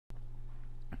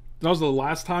That was the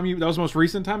last time you. That was the most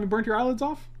recent time you burnt your eyelids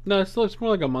off. No, it's more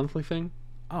like a monthly thing.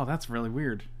 Oh, that's really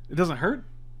weird. It doesn't hurt.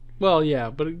 Well, yeah,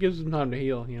 but it gives them time to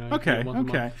heal. You know. You Okay, do it once a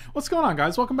okay. month. What's going on,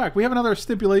 guys? Welcome back. We have another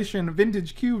Stipulation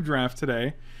Vintage Cube draft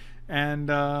today. And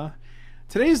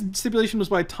today's stipulation was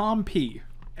by Tom P.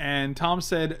 And Tom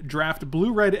said, draft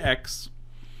Blue Red X.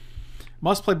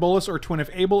 Must play Bolus or Twin if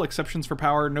able. Exceptions for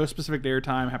power. No specific day or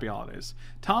time. Happy holidays.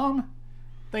 Tom,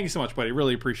 thank you so much, buddy.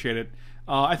 Really appreciate it.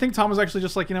 I think Tom was actually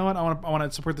just like, you know what? I want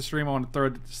to support the stream. I want to throw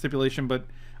a stipulation, but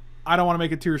I don't want to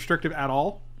make it too restrictive at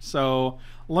all. So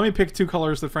let me pick two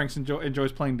colors that Frank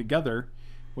enjoys playing together,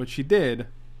 which he did.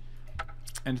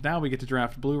 And now we get to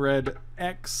draft Blue Red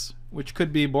X, which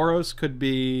could be Boros, could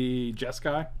be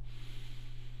Jeskai.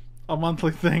 A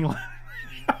monthly thing.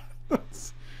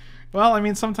 Well, I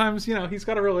mean, sometimes, you know, he's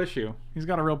got a real issue. He's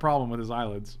got a real problem with his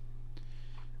eyelids.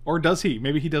 Or does he?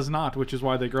 Maybe he does not, which is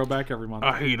why they grow back every month.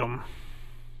 I hate them.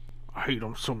 I hate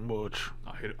them so much.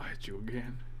 I hate you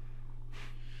again.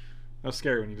 That was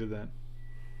scary when you did that.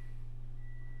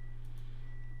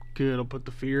 Good, I'll put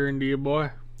the fear into you,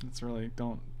 boy. That's really...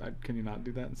 Can you not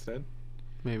do that instead?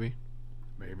 Maybe.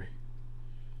 Maybe.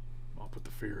 I'll put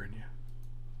the fear in you.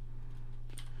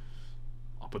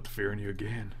 I'll put the fear in you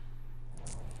again.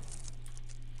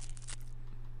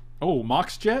 Oh,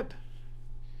 Moxjet?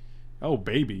 Oh,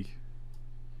 baby.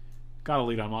 Gotta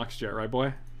lead on Moxjet, right,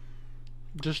 boy?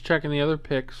 Just checking the other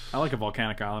picks. I like a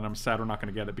Volcanic Island. I'm sad we're not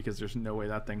going to get it because there's no way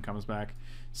that thing comes back.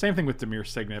 Same thing with Demir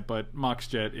Signet, but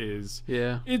Moxjet is...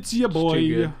 Yeah. It's ya boy.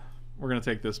 too good. We're going to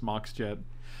take this Moxjet.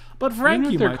 But Even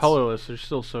Frankie if they're might... colorless, they're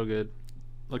still so good.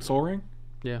 Like Soul Ring?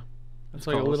 Yeah. It's It's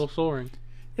like colorless. a little soul ring.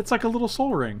 It's like a little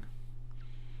Soul Ring.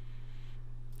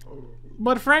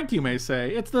 But Frank, you may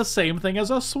say, it's the same thing as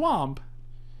a swamp.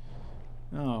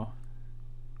 Oh.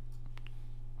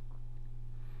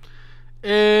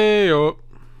 Ayo.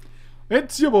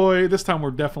 It's your boy. This time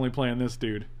we're definitely playing this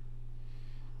dude.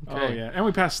 Okay. Oh, yeah. And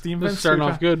we passed Steam This Vents. is starting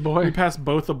We off good, boy. We passed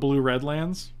both the blue-red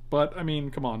lands. But, I mean,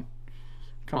 come on.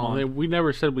 Come on. We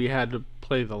never said we had to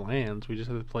play the lands. We just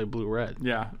had to play blue-red.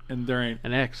 Yeah, and there ain't...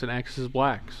 And X is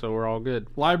black, so we're all good.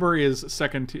 Library is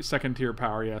second tier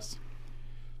power, yes.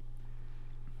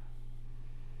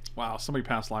 Wow, somebody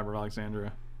passed Library of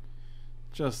Alexandria.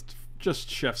 Just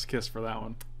chef's kiss for that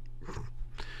one.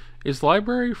 Is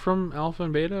library from Alpha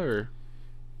and Beta, or?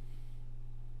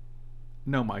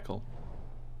 No, Michael.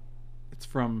 It's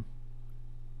from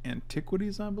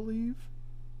Antiquities, I believe.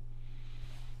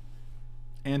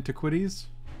 Antiquities.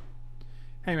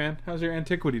 Hey man, how's your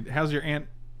antiquity? How's your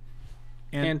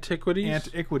Antiquities?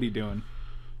 antiquity doing?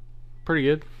 Pretty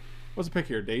good. What's the pick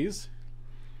here? Days?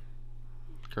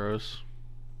 Gross.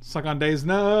 Suck on Days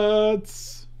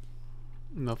nuts.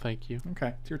 No, thank you.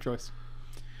 Okay, it's your choice.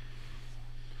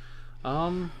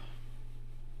 What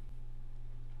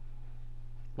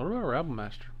about Rabble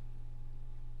Master?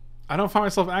 I don't find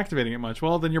myself activating it much.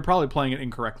 Well, then you're probably playing it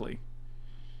incorrectly.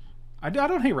 I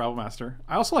don't hate Rabble Master.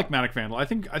 I also like Manic Vandal. I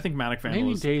think Manic Vandal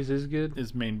Maybe Days is good.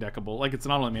 is main deckable. Like, it's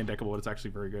not only main deckable, but it's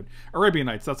actually very good. Arabian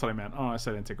Nights, that's what I meant. Oh, I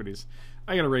said Antiquities.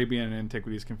 I get Arabian and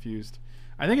Antiquities confused.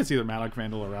 I think it's either Manic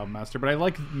Vandal or Rabble Master, but I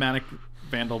like Manic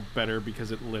Vandal better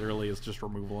because it literally is just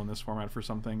removal in this format for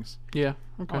some things. Yeah.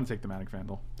 I Okay. want to take the Manic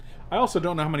Vandal. I also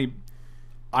don't know how many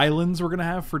islands we're going to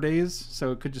have for Days,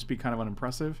 so it could just be kind of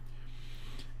unimpressive.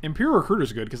 Imperial Recruiter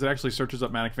is good because it actually searches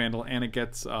up Manic Vandal and it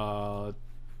gets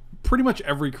pretty much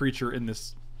every creature in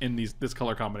this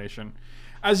color combination,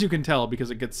 as you can tell,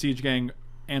 because it gets Siege Gang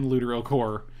and Looter El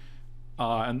Core,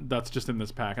 and that's just in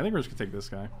this pack. I think we're just gonna take this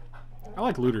guy. I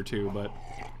like Looter too, but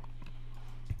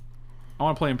I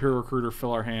want to play Imperial Recruiter,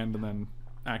 fill our hand, and then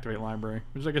activate Library,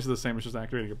 which I guess is the same as just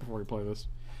activating it before we play this.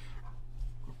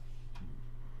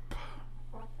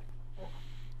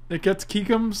 It gets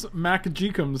Kikums,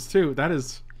 Macajikums too.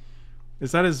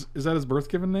 Is that his birth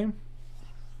given name?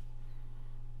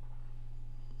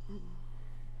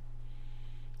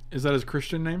 Is that his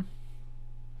Christian name?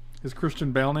 His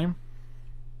Christian Bale name?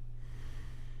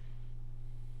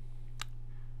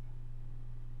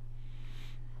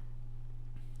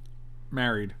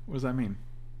 Married. What does that mean?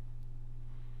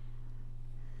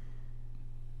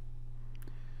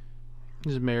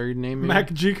 His married name. Mac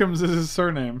Jeekums is his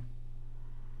surname.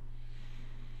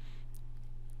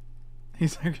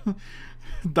 He's like,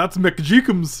 that's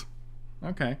McJeekums.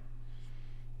 Okay.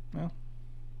 Well.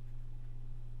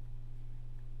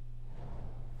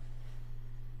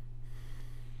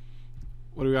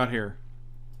 What do we got here?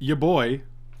 Ya boy.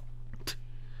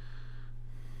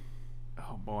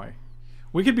 Oh boy.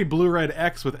 We could be blue-red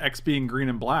X with X being green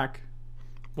and black.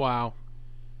 Wow.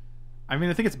 I mean,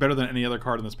 I think it's better than any other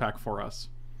card in this pack for us.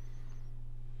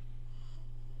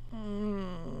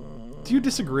 Do you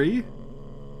disagree?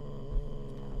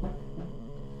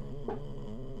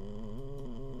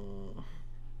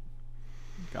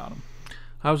 Got him.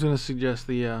 I was gonna suggest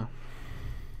the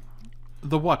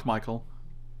what, Michael?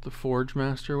 the Forge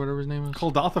Master, whatever his name is.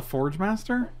 Koldatha Forge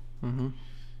Master? Mm-hmm.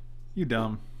 You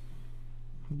dumb.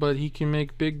 But he can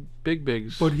make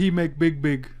bigs. But he make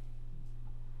big.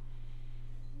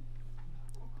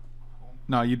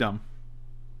 No, you dumb.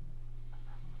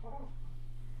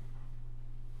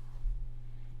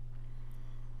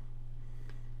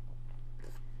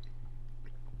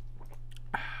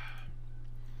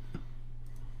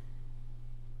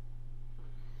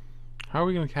 How are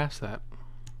we gonna cast that?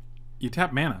 You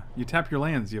tap mana. You tap your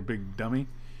lands, you big dummy.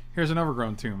 Here's an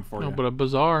Overgrown Tomb for No, you. but a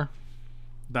Bazaar.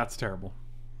 That's terrible.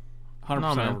 100%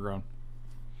 No, man. Overgrown.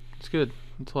 It's good.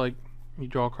 It's like you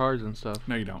draw cards and stuff.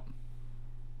 No, you don't.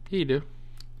 Yeah, you do.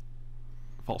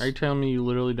 False. Are you telling me you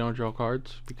literally don't draw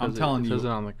cards? Because I'm telling it says you.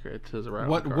 it on the it says it right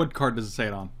What on the card. card does it say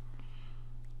it on?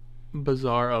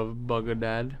 Bazaar of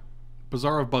Bugadad.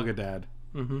 Bazaar of Bugadad.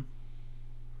 Mm-hmm.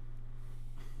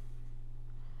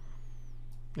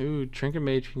 Ooh, Trinket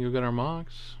Mage can go get our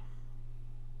mocks.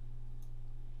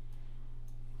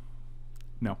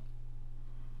 No.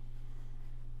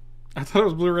 I thought it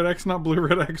was Blue Red X, not Blue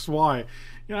Red XY.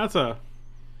 Yeah, that's a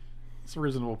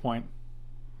reasonable point.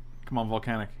 Come on,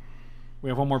 Volcanic. We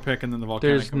have one more pick and then the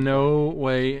Volcanic. There's no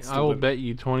way. I will Stupid. bet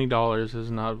you $20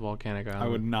 is not Volcanic Island. I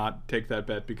would not take that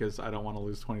bet because I don't want to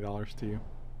lose $20 to you.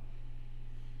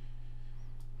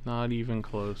 Not even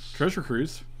close. Treasure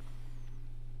Cruise.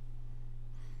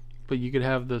 But you could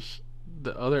have the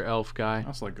other elf guy. I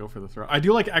also like Go for the Throw. I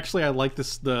do like, actually, I like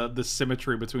this the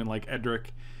symmetry between like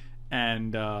Edric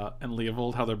and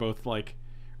Leovold, how they're both like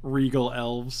regal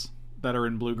elves that are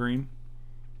in blue-green.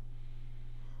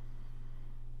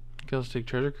 You can also take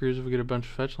Treasure Cruise if we get a bunch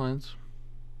of fetch lands.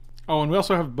 Oh, and we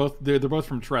also have both, they're both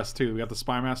from Tress too. We got the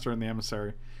Spymaster and the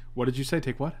Emissary. What did you say?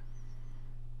 Take what?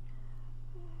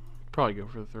 Probably go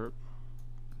for the throat.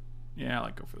 Yeah, I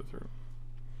like Go for the Throat.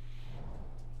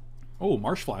 Oh,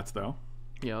 Marsh Flats though.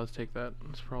 Yeah, let's take that.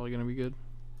 It's probably going to be good.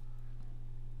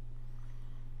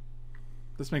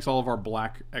 This makes all of our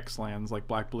black X lands, like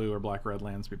black blue or black red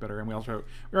lands, be better. And we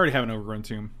already have an Overgrown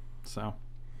Tomb, so.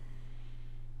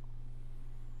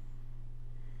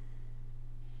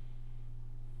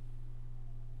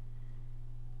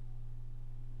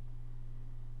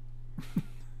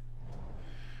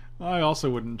 I also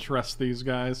wouldn't trust these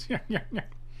guys. Yeah.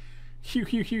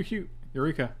 Hugh.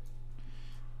 Eureka.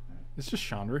 It's just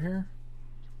Chandra here.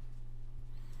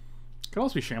 Could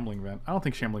also be Shambling Vent. I don't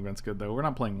think Shambling Vent's good though. We're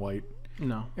not playing white.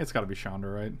 No. It's got to be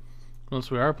Chandra, right? Unless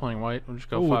we are playing white, we'll just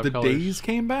go Oh, 5 the colors. Days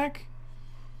came back?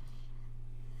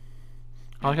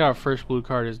 I like how our first blue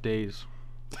card is Days.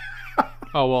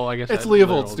 Oh, well, I guess It's that's Leovold,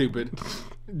 literal. stupid.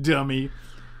 Dummy.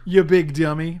 You big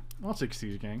dummy. I'll take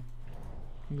Siege Gang.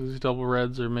 These double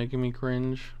reds are making me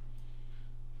cringe.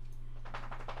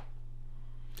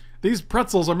 These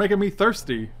pretzels are making me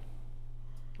thirsty.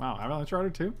 Wow, haven't I tried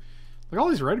it too? Look at all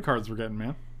these red cards we're getting,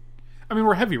 man. I mean,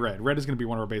 we're heavy red. Red is going to be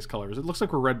one of our base colors. It looks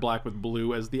like we're red-black with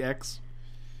blue as the X.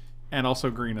 And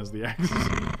also green as the X.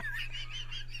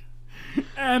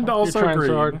 And also You're trying green.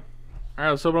 so hard.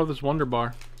 Alright, let's open up this Wonder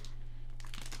Bar.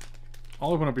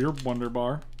 I'll open up your Wonder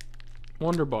Bar.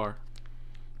 Wonder Bar.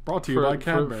 Brought to you by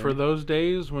Cadbury. For those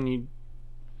days when you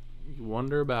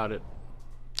wonder about it.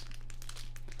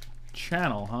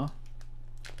 Channel, huh?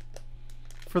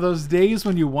 For those days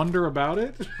when you wonder about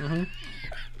it?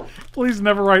 Mm-hmm. Please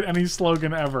never write any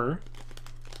slogan ever.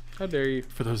 How dare you?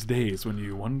 For those days when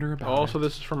you wonder about Also, it.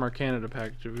 this is from our Canada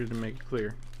package, if we didn't make it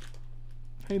clear.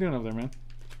 How you doing over there, man?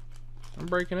 I'm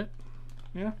breaking it.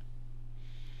 Yeah?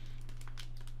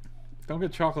 Don't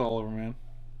get chocolate all over, man.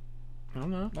 I'm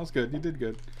not. That's good. You did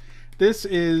good. This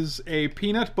is a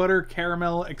peanut butter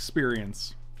caramel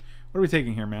experience. What are we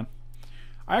taking here, man?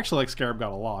 I actually like Scarab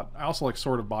God a lot. I also like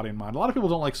Sword of Body and Mind. A lot of people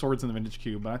don't like swords in the Vintage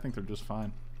Cube, but I think they're just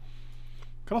fine.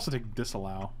 Could also take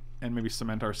Disallow and maybe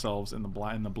cement ourselves in the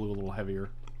blue a little heavier.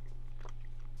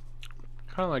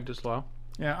 Kind of like Disallow.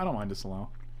 Yeah, I don't mind Disallow.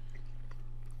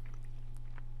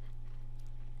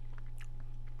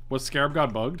 Was Scarab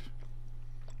God bugged?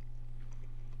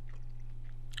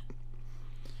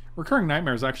 Recurring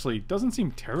Nightmares actually doesn't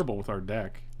seem terrible with our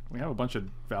deck. We have a bunch of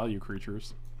value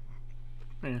creatures.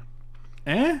 Yeah.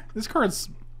 This card's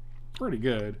pretty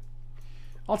good.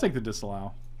 I'll take the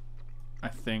Disallow. I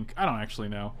think. I don't actually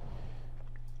know.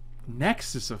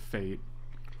 Nexus of Fate.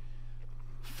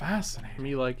 Fascinating.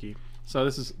 Me likey. So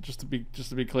this is just to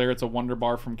be clear, it's a Wonder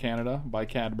Bar from Canada by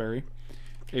Cadbury.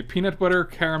 A peanut butter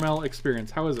caramel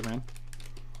experience. How is it, man?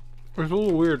 It's a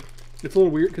little weird. It's a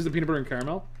little weird because the peanut butter and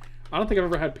caramel. I don't think I've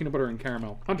ever had peanut butter and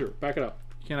caramel. Hunter, back it up.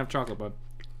 You can't have chocolate, bud.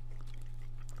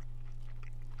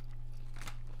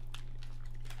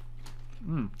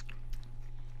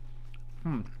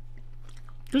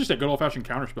 Just a good old-fashioned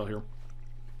counterspell here.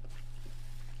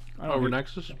 Over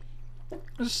Nexus?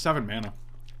 This is 7 mana.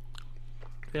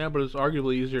 Yeah, but it's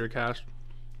arguably easier to cast.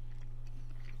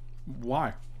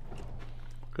 Why?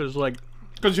 Because, like...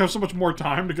 Because you have so much more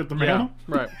time to get the mana?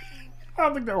 Yeah, right. I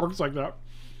don't think that works like that.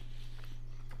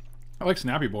 I like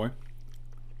Snappy Boy.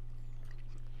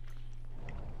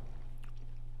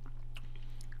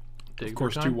 Of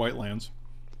course, 2 white lands.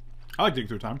 I like Dig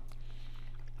Through Time.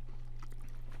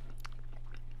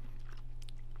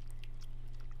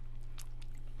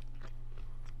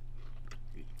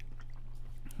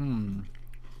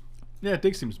 Yeah,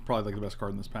 Dig seems probably like the best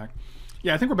card in this pack.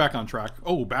 Yeah, I think we're back on track.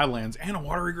 Oh, Badlands and a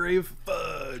Watery Grave.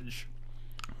 Fudge.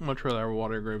 Much rather have a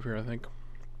Watery Grave here, I think.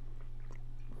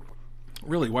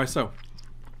 Really? Why so?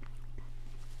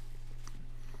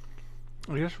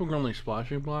 I guess we're only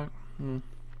splashing black. Well,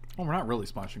 we're not really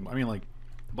splashing. I mean, like,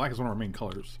 black is one of our main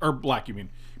colors. Or black, you mean.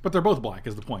 But they're both black,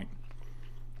 is the point.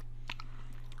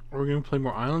 Are we going to play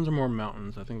more islands or more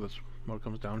mountains? I think that's what it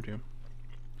comes down to.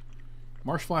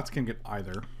 Marsh Flats can get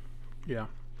either. Yeah.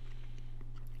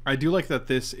 I do like that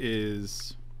this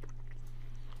is...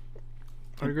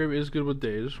 Water Grave is good with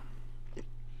days.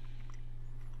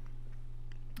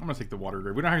 I'm going to take the Water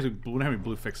Grave. We don't have any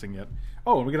blue fixing yet.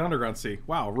 Oh, and we get Underground Sea.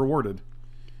 Wow, rewarded.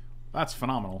 That's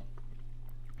phenomenal.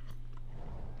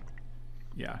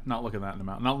 Yeah, not looking that in the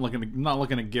mouth. Not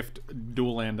looking to gift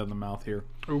dual land in the mouth here.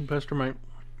 Ooh, Pestermite.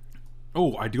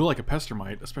 Oh, I do like a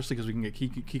Pestermite, especially because we can get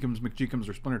Kikums, McJeekums,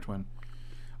 or Splinter Twin.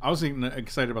 I was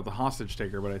excited about the Hostage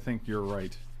Taker, but I think you're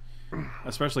right.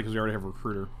 Especially because we already have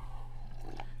Recruiter.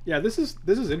 Yeah, this is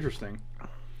interesting.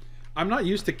 I'm not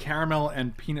used to caramel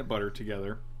and peanut butter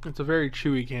together. It's a very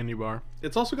chewy candy bar.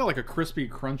 It's also got like a crispy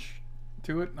crunch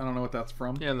to it. I don't know what that's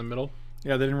from. Yeah, in the middle.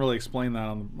 Yeah, they didn't really explain that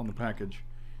on the package.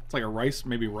 It's like a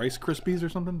maybe Rice Krispies or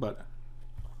something, but...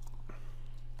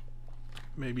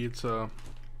 Maybe it's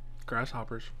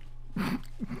grasshoppers.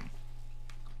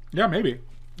 Yeah, maybe.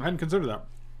 I hadn't considered that.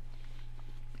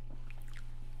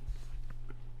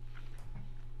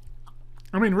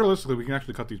 I mean, realistically, we can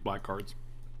actually cut these black cards.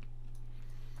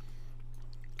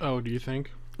 Oh, do you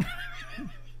think?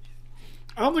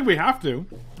 I don't think we have to.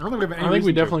 I don't think we have any I think we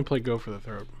reason to. definitely play Go for the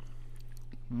Throat.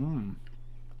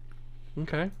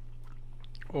 Okay.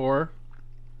 Or...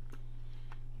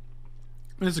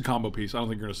 It's a combo piece. I don't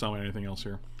think you're going to sell me anything else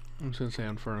here. I'm just going to say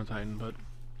Inferno Titan, but...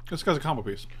 This guy's a combo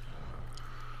piece.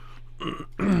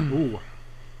 Ooh.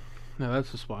 No,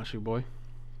 that's a splashy boy.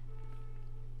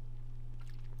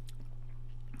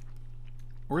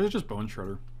 Or is it just Bone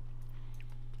Shredder?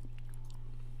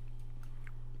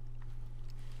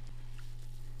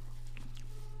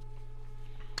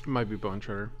 It might be Bone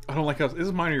Shredder. I don't like how... This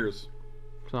is mine or yours?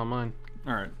 It's not mine.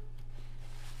 Alright.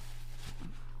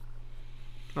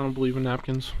 I don't believe in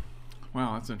napkins.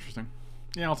 Wow, that's interesting.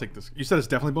 Yeah, I'll take this. You said it's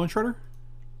definitely Bone Shredder?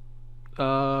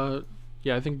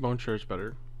 Yeah, I think Bone Shredder's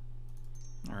better.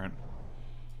 Alright.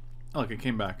 Oh, look, it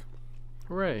came back.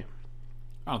 Hooray.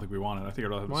 I don't think we want it. I think I'd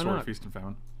rather have the Why Sword not? of Feast and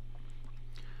Famine.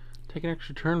 Take an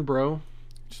extra turn, bro.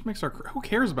 Just makes our... Who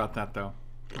cares about that, though?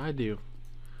 I do.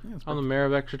 Yeah, it's I'm the mayor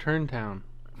of Extra Turn Town.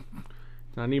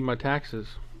 And I need my taxes.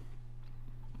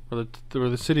 Or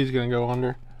the city's gonna go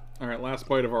under. Alright, last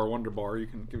bite of our Wonder Bar. You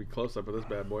can give me a close-up of this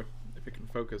bad boy. If it can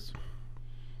focus.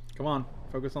 Come on.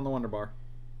 Focus on the Wonder Bar.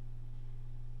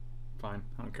 Fine.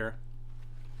 I don't care.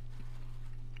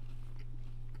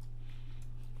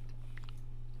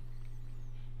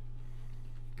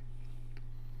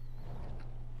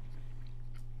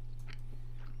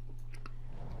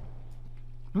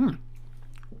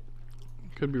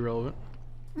 Could be relevant.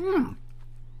 I mean,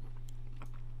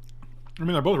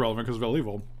 they're both relevant because of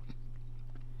Evil.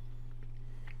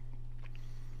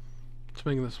 It's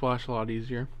making the splash a lot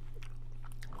easier.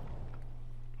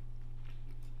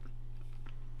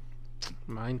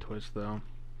 Mind Twist, though.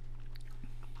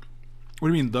 What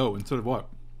do you mean, though? Instead of what?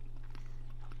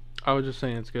 I was just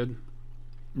saying it's good.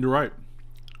 You're right.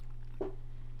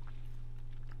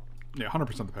 Yeah,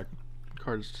 100% the pick.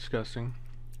 Card's disgusting.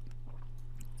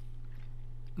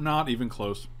 Not even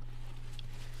close.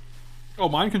 Oh,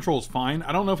 Mind Control is fine.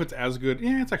 I don't know if it's as good.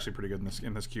 Yeah, it's actually pretty good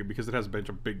in this cube because it has a bunch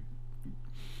of big,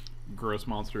 gross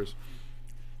monsters.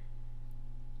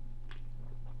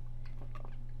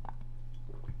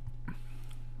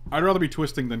 I'd rather be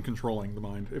twisting than controlling the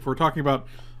mind. If we're talking about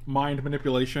mind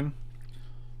manipulation,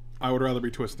 I would rather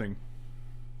be twisting.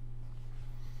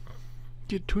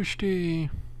 Get twisty.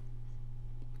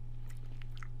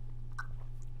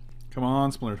 Come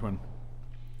on, Splinter Twin.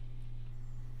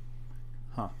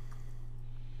 Huh.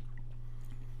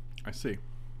 I see.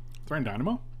 Throwing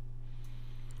Dynamo?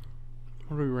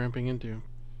 What are we ramping into?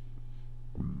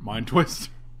 Mind Twist?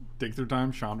 Dig Through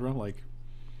Time? Chandra? Like...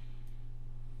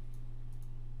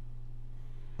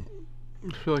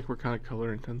 I feel like we're kind of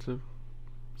color intensive.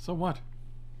 So what?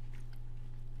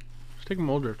 Just take a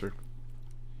Mold Drifter.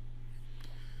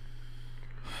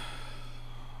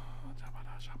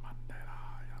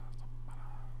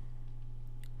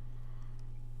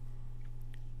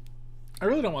 I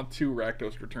really don't want 2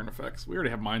 Rakdos return effects. We already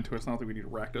have Mind Twist. I don't think we need a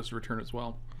Rakdos return as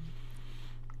well.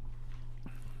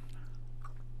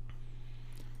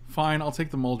 Fine, I'll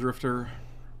take the Mole Drifter.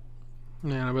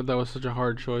 Man, I bet that was such a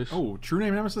hard choice. Oh, True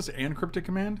Name Nemesis and Cryptic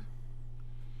Command?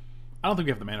 I don't think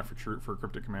we have the mana for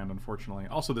Cryptic Command, unfortunately.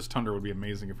 Also, this Tundra would be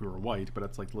amazing if we were white, but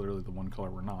that's like literally the one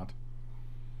color we're not.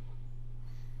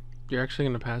 You're actually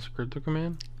going to pass a Crypto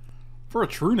Command? For a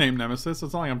True Name Nemesis,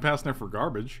 it's not like I'm passing it for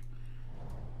garbage.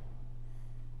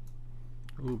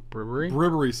 Ooh, Bribbery?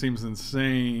 Bribbery seems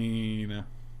insane.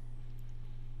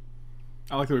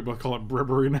 I like that we both call it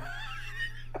Bribbery now.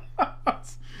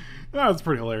 That's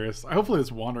pretty hilarious. Hopefully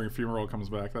this Wandering Fumarole comes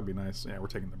back. That'd be nice. Yeah, we're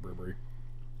taking the Bribbery.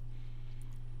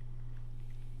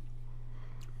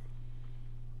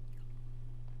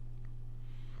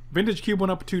 Vintage Cube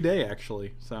went up today,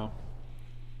 actually, so...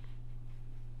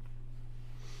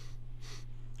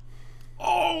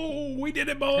 Oh, we did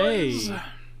it, boys! Hey.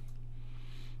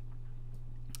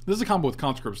 This is a combo with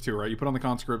conscripts, too, right? You put on the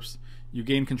conscripts, you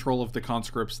gain control of the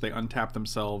conscripts, they untap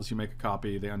themselves, you make a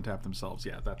copy, they untap themselves.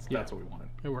 Yeah, that's what we wanted.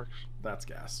 It works. That's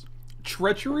gas.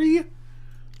 Treachery?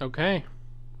 Okay.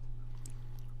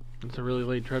 It's a really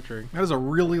late Treachery. That is a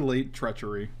really late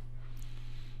Treachery.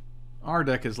 Our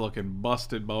deck is looking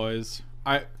busted, boys.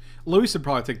 Luis would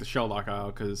probably take the Shelldock Isle,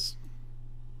 because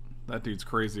that dude's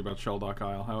crazy about Shelldock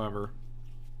Isle, however.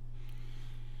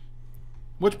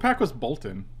 Which pack was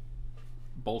Bolton?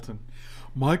 Bolton.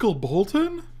 Michael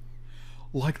Bolton?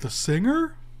 Like the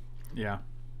singer? Yeah.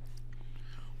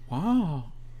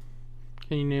 Wow.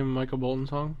 Can you name a Michael Bolton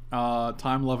song?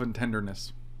 Time, Love, and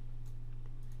Tenderness.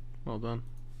 Well done.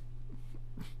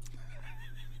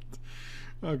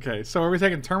 Okay, so are we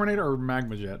taking Terminator or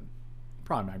Magma Jet?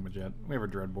 Probably Magma Jet. We have a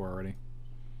Dreadbore already.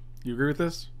 You agree with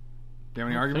this? Do you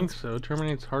have any arguments? I think so.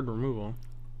 Terminate's hard removal.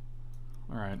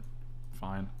 Alright.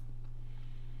 Fine.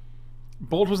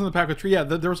 Bolt was in the pack with Tree. Yeah,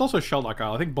 there was also Shelldock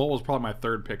Isle. I think Bolt was probably my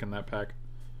 3rd pick in that pack.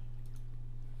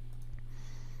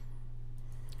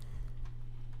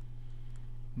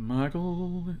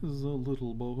 Michael is a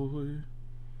little boy.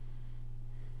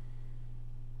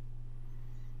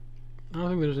 I don't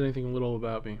think there's anything little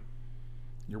about me.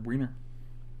 Your wiener.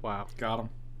 Wow. Got him.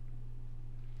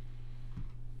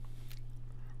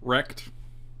 Wrecked.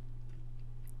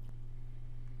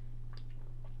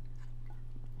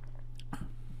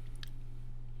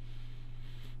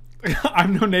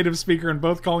 I'm no native speaker, and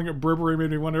both calling it Bribbery made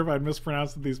me wonder if I'd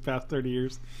mispronounced it these past 30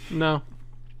 years. No.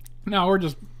 No, we're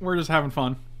just having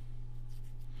fun.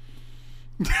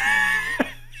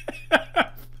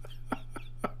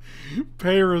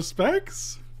 Pay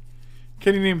respects.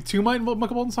 Can you name 2 Michael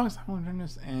Bolton songs?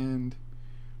 And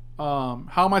How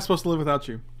Am I Supposed to Live Without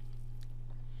You?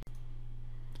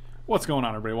 What's going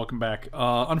on, everybody? Welcome back.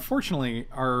 Unfortunately,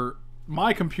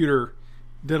 my computer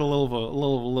did a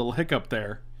little hiccup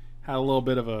there. Had a little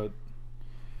bit of a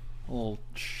little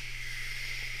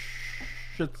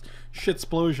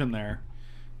shit-splosion there,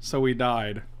 so we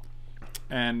died.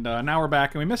 And now we're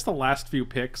back, and we missed the last few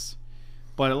picks,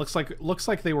 but it looks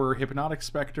like they were Hypnotic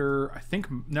Spectre. I think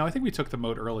we took the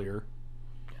Moat earlier.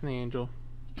 And the Angel.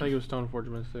 I think it was Stoneforge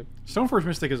Mystic. Stoneforge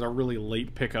Mystic is a really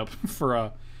late pickup for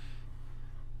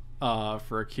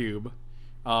a cube.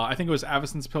 I think it was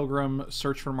Avacyn's Pilgrim,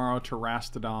 Search for Tomorrow,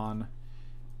 Terastodon,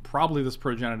 probably this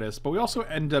Progenitus, but we also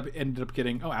ended up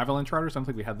getting Avalanche Riders. I don't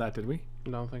think we had that, did we?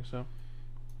 I don't think so.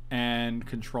 And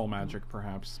Control Magic,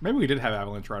 perhaps. Maybe we did have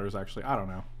Avalanche Riders, actually. I don't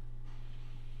know.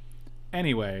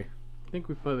 Anyway. I think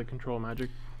we played the Control Magic.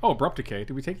 Oh, Abrupt Decay.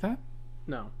 Did we take that?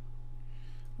 No.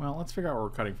 Well, let's figure out what we're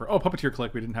cutting for. Oh, Puppeteer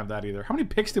Click. We didn't have that either. How many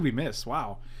picks did we miss?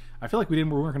 Wow. I feel like we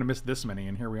weren't going to miss this many,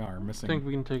 and here we are missing. I think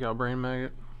we can take out Brain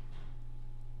Maggot.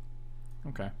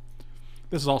 Okay.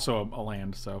 This is also a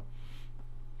land, so.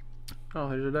 Oh,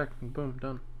 there's your deck. Boom,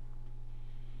 done.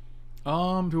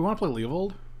 Do we want to play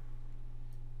Leovold?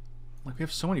 Like, we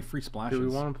have so many free splashes. Do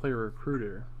we want to play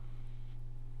Recruiter?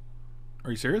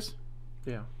 Are you serious?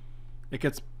 Yeah. It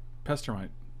gets Pestermite.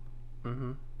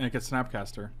 Mm-hmm. And it gets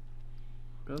Snapcaster.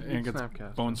 And it gets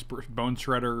Snapcaster. Bone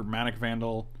Shredder, Manic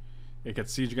Vandal. It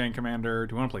gets Siege Gang Commander.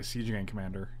 Do we want to play Siege Gang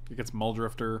Commander? It gets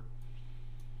Muldrifter.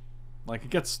 Like, it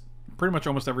gets pretty much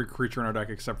almost every creature in our deck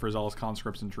except for Zealous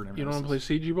Conscripts and True Name You don't want Nemesis.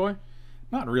 to play CG Boy?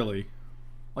 Not really.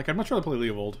 Like, I'd much rather play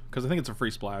Leovold, because I think it's a free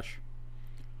splash.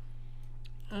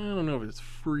 I don't know if it's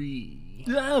free.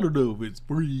 I don't know if it's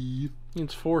free.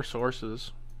 It's 4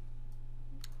 sources.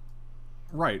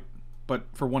 Right. But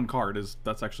for one card,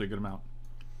 that's actually a good amount.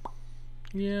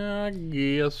 Yeah, I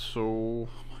guess so.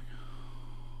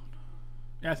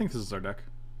 Yeah, I think this is our deck.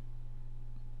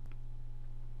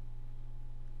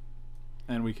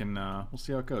 And we can, we'll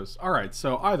see how it goes. Alright,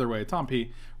 so either way, Tom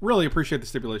P, really appreciate the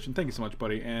stipulation. Thank you so much,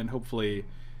 buddy. And hopefully,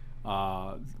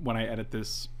 when I edit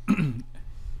this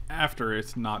after,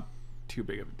 it's not too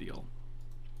big of a deal.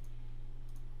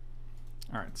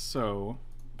 Alright, so,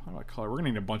 how about color? We're going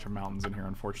to need a bunch of mountains in here,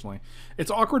 unfortunately.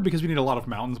 It's awkward because we need a lot of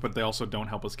mountains, but they also don't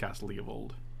help us cast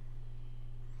Leovold.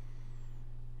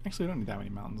 Actually, we don't need that many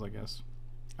mountains, I guess.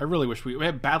 I really wish we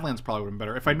had Badlands. Probably would have been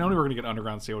better. If I'd known we were going to get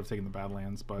Underground Sea, I would have taken the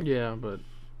Badlands. But yeah, but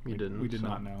we didn't. We did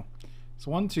not know.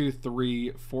 So 1, 2,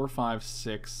 3, 4, 5,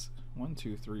 6. 1,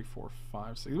 2, 3, 4,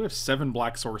 5, 6. We have 7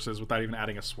 black sources without even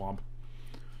adding a swamp.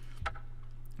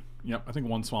 Yep, I think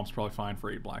 1 swamp's probably fine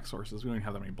for 8 black sources. We don't even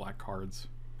have that many black cards.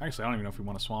 Actually, I don't even know if we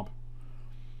want a swamp.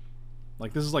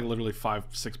 Like, this is like literally 5,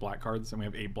 6 black cards, and we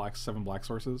have 7 black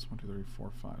sources. 1, 2, 3,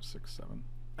 4, 5, 6, 7.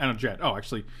 And a jet. Oh,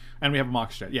 actually, and we have a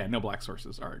Mox jet. Yeah, no black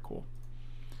sources. All right, cool.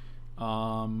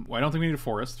 Well, I don't think we need a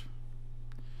forest.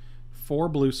 4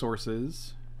 blue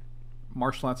sources.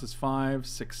 Marsh flats is 5,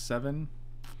 6, 7.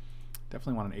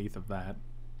 Definitely want an 1/8 of that.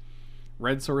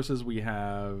 Red sources we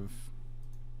have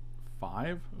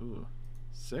 5. Ooh,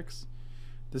 6.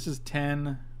 This is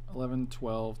 10, 11,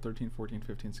 12, 13, 14,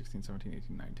 15, 16, 17,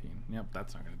 18, 19. Yep,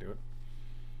 that's not going to do it.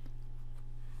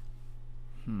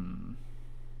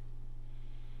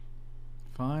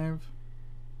 5,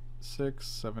 6,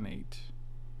 7, 8.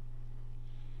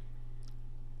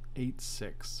 8,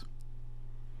 6.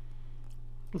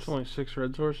 It's only 6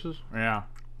 red sources. Yeah.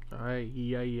 Aye.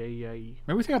 Maybe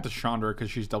we take out the Chandra because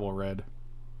she's double red.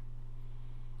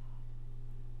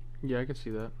 Yeah, I could see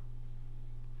that.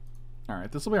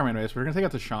 Alright, this will be our main base. We're going to take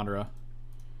out the Chandra.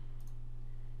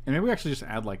 And maybe we actually just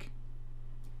add, like,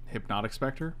 Hypnotic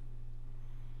Spectre.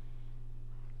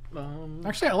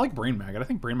 Actually, I like Brain Maggot. I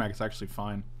think Brain Maggot's actually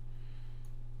fine.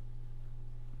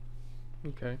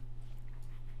 Okay.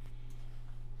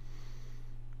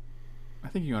 I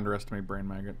think you underestimate Brain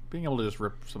Maggot. Being able to just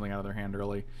rip something out of their hand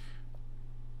early.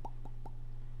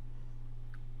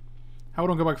 How would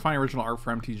one go back to finding original art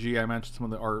for MTG? I mentioned some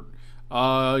of the art.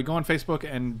 Go on Facebook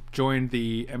and join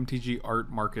the MTG art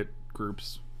market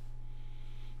groups.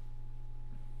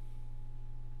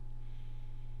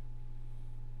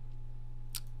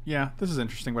 Yeah, this is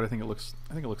interesting, but I think it looks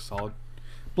solid.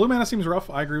 Blue mana seems rough.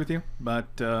 I agree with you, but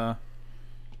what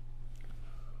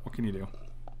can you do?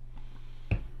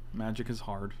 Magic is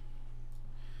hard.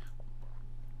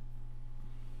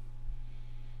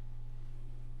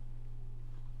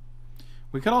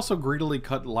 We could also greedily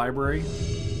cut library.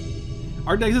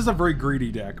 Our deck is a very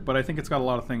greedy deck, but I think it's got a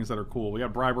lot of things that are cool. We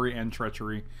got bribery and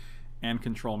treachery and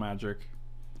control magic.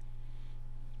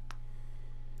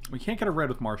 We can't get a red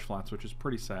with Marsh Flats, which is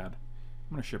pretty sad.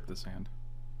 I'm going to ship this hand.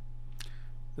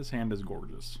 This hand is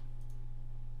gorgeous.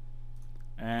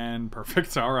 And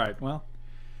perfect. Alright, well.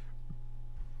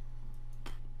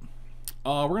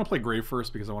 We're going to play Grave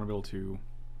first because I want to be able to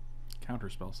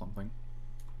counterspell something.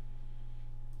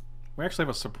 We actually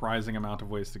have a surprising amount of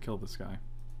ways to kill this guy.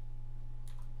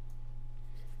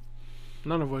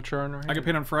 None of which are in our hand. I get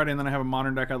paid on Friday and then I have a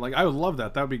modern deck I like. I would love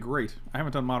that. That would be great. I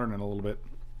haven't done modern in a little bit.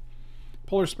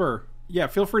 Polar Spur. Yeah,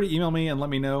 feel free to email me and let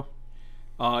me know.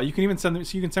 You can even send me,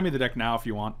 so you can send me the deck now if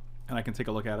you want, and I can take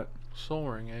a look at it. Soul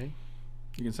Ring, eh?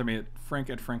 You can send me at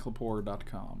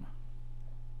frank@franklepore.com.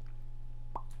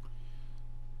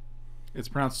 It's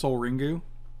pronounced Sol Ringu.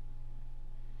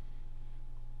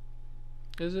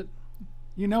 Is it?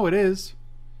 You know it is.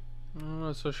 I'm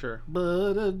not so sure.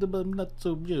 But I'm not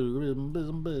so sure.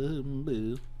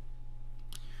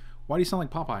 Why do you sound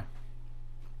like Popeye?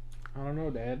 I don't know,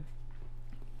 Dad.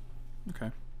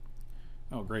 Okay.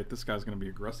 Oh, great. This guy's going to be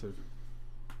aggressive.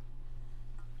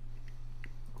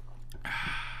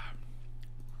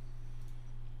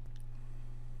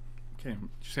 Okay. Did you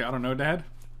say, I don't know, Dad?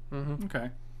 Mm-hmm.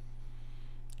 Okay.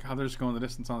 God, they're just going the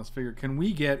distance on this figure. Can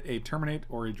we get a Terminate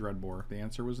or a Dreadbore? The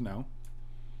answer was no.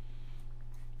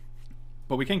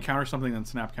 But we can counter something and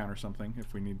snap counter something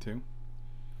if we need to.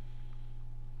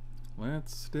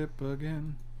 Let's stip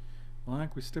again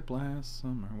like we stip last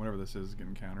summer. Whatever this is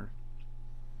getting countered.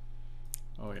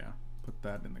 Oh yeah. Put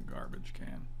that in the garbage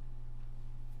can.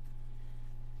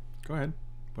 Go ahead.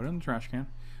 Put it in the trash can.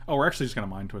 Oh, we're actually just going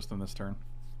to Mind Twist on this turn.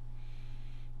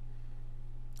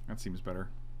 That seems better.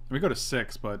 We go to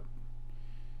 6, but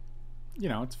you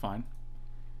know, it's fine.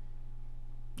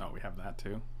 Oh, we have that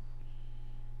too.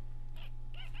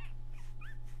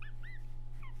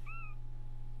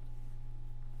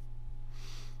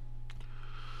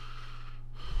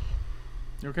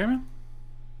 You okay, man?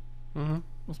 Mm-hmm.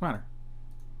 What's the matter?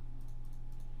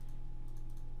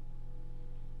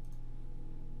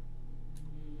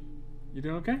 You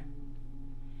doing okay?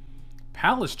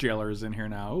 Palace Jailer is in here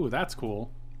now. Ooh, that's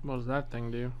cool. What does that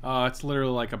thing do? It's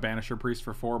literally like a Banisher Priest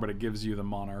for 4, but it gives you the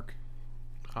Monarch.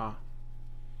 Ah.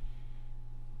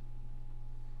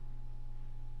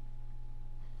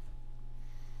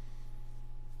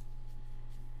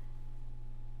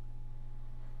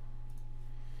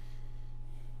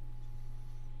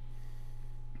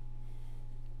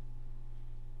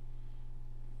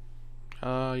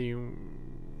 You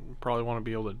probably want to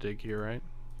be able to dig here, right?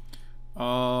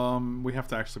 We have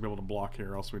to actually be able to block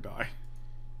here, else we die.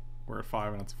 We're at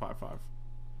 5, and it's a 5/5.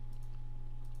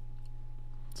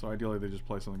 So ideally, they just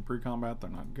play something pre-combat. They're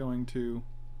not going to.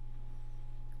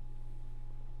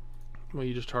 Well,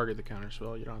 you just target the counter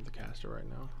spell. You don't have to cast it right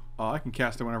now. I can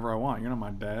cast it whenever I want. You're not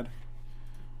my dad.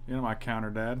 You're not my counter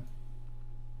dad.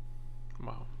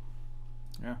 Wow.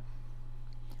 Yeah.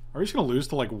 Are we just gonna lose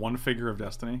to like one figure of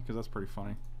destiny? Because that's pretty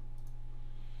funny.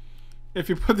 If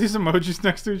you put these emojis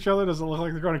next to each other, does it look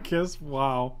like they're going to kiss?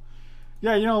 Wow.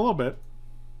 Yeah, you know, a little bit.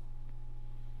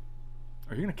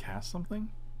 Are you going to cast something?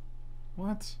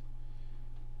 What?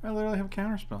 I literally have a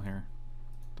counterspell here.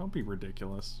 Don't be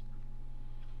ridiculous.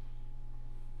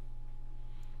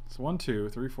 So 1, 2,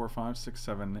 3, 4, 5, 6,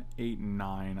 7, 8,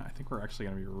 9. I think we're actually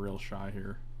going to be real shy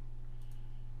here.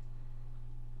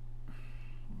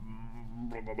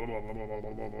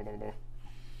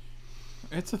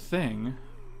 It's a thing.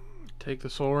 Take the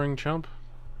Soul Ring chump.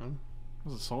 What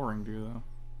does a Soul Ring do, though?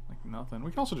 Like, nothing.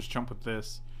 We can also just jump with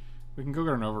this. We can go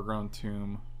get an Overgrown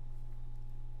Tomb.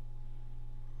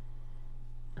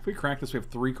 If we crack this, we have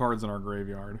 3 cards in our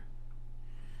graveyard.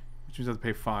 Which means I have to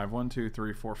pay 5. 1, 2,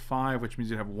 3, 4, 5. Which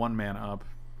means you have 1 man up.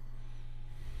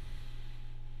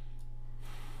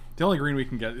 The only green we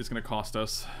can get is going to cost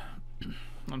us.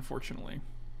 Unfortunately.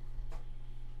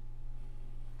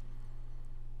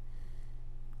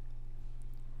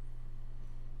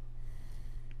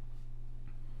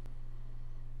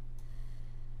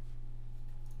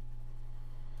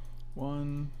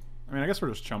 I mean, I guess we're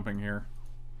just chumping here.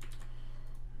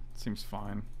 Seems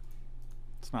fine.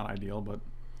 It's not ideal, but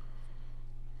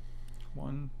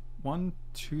 1,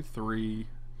 2, 3,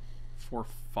 4,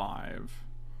 5.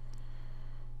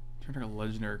 Turn to a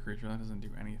legendary creature. That doesn't do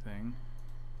anything.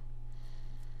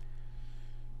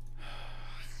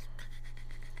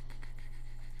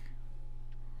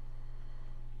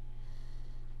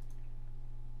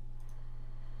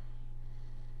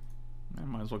 I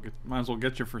might as well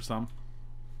get you for some.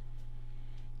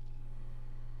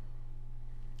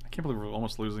 I can't believe we're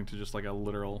almost losing to just like a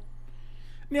literal.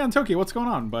 Neon Tokyo, what's going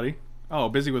on, buddy? Oh,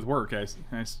 busy with work. I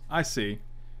see.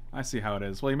 I see how it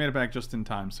is. Well, you made it back just in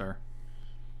time, sir.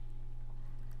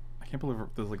 I can't believe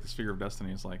there's like this figure of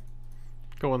destiny is like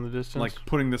go in the distance. Like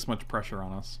putting this much pressure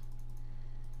on us.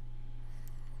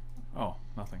 Oh,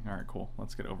 nothing. All right, cool.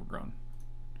 Let's get Overgrown.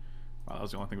 Wow, that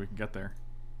was the only thing we could get there.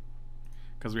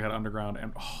 Because we had Underground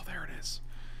and oh, there it is.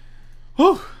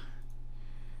 Whew.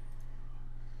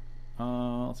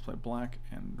 Let's play black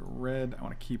and red. I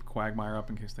want to keep Quagmire up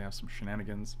in case they have some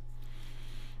shenanigans.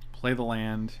 Play the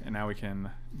land, and now we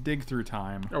can dig through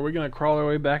time. Are we gonna crawl our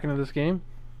way back into this game?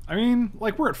 I mean,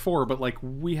 like, we're at 4, but like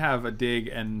we have a dig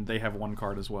and they have 1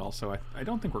 card as well, so I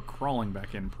don't think we're crawling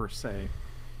back in per se.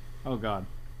 Oh god,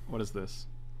 what is this?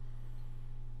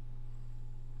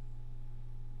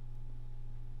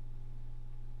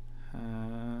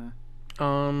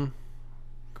 Can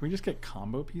we just get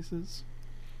combo pieces?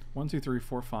 1, 2, 3,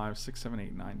 4, 5, 6, 7,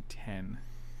 8, 9, 10.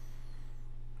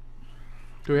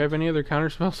 Do we have any other counter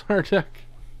spells in our deck?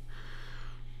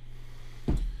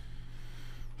 I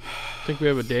think we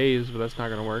have a Daze, but that's not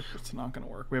going to work. It's not going to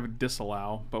work. We have a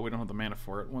Disallow, but we don't have the mana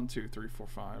for it. 1, 2, 3, 4,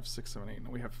 5, 6, 7, 8. And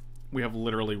we have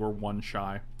literally, we're 1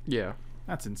 shy. Yeah.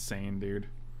 That's insane, dude.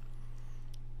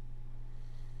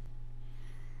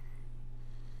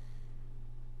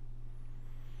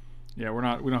 Yeah, we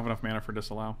don't have enough mana for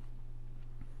Disallow.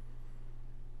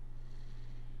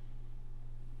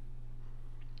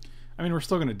 I mean, we're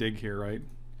still going to dig here, right?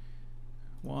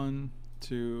 1,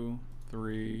 2,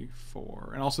 3,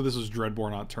 4. And also this is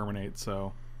Dreadbore, not Terminate,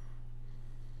 so...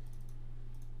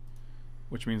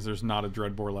 Which means there's not a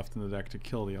Dreadbore left in the deck to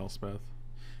kill the Elspeth.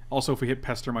 Also, if we hit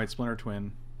Pestermite Splinter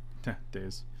Twin...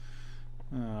 Days.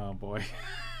 Oh, boy.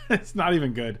 It's not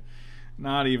even good.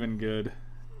 Not even good.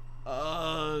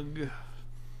 Ugh.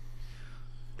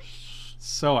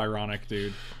 So ironic,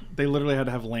 dude. They literally had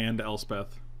to have land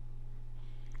Elspeth.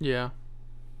 Yeah.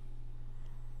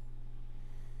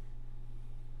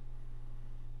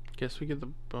 Guess we get the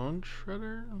bone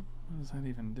shredder? What does that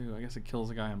even do? I guess it kills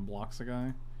a guy and blocks a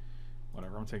guy.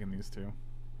 Whatever, I'm taking these two.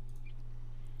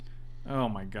 Oh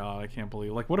my god, I can't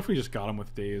believe. Like, what if we just got him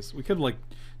with daze? We could, like,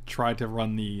 try to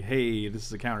run the, hey, this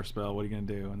is a counter spell, what are you gonna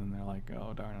do? And then they're like,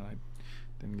 oh, darn it, I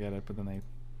didn't get it, but then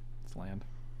it's land.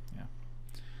 Yeah.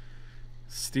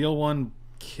 Steal one,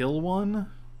 kill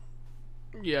one?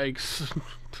 Yikes.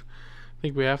 I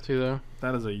think we have to, though.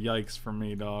 That is a yikes for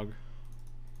me, dog.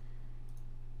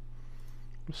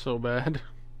 So bad.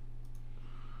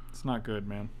 It's not good,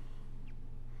 man.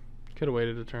 Could have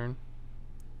waited a turn.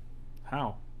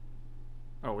 How?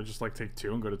 Oh, we just like take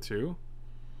 2 and go to 2?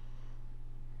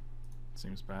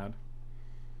 Seems bad.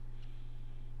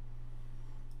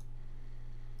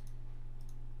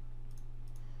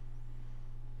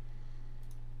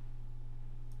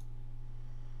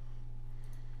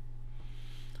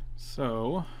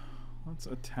 So, let's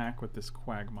attack with this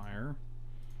Quagmire.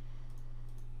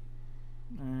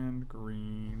 And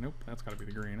green. Nope, that's got to be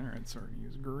the green. Alright, so we're going to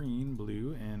use green,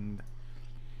 blue, and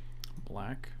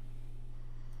black.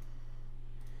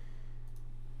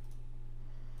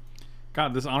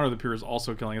 God, this Honor of the Pure is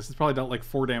also killing us. It's probably dealt like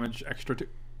 4 damage extra to...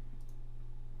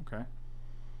 Okay.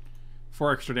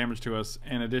 4 extra damage to us,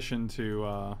 in addition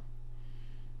to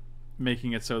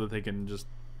making it so that they can just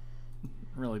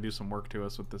really do some work to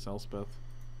us with this Elspeth,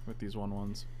 with these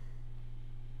 1/1s.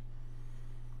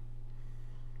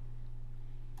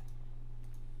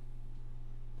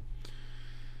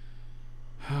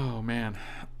 Oh, man.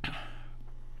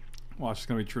 Well, it's just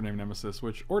going to be True Name Nemesis,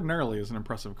 which ordinarily is an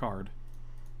impressive card.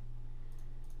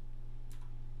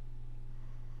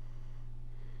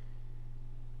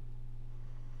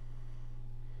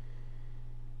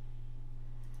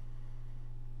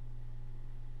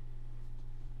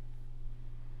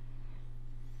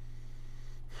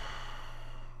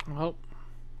 Well,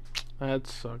 that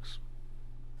sucks.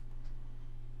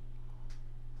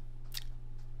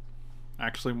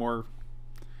 Actually more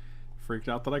freaked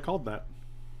out that I called that.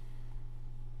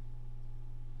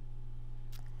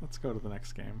 Let's go to the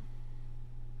next game.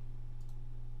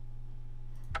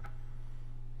 I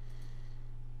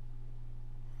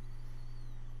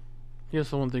guess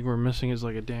the one thing we're missing is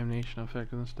like a damnation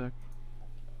effect in this deck.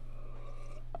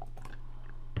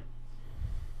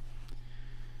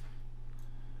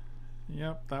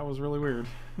 Yep, that was really weird.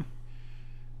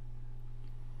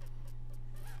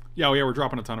 Yeah, we're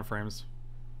dropping a ton of frames.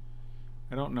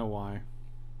 I don't know why.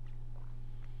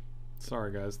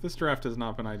 Sorry, guys. This draft has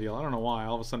not been ideal. I don't know why.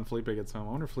 All of a sudden, Felipe gets home.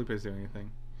 I wonder if Felipe's doing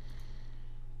anything.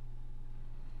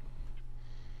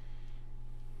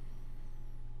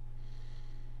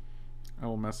 I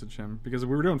will message him. Because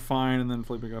we were doing fine, and then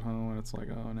Felipe got home, and it's like,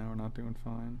 oh, now we're not doing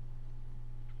fine.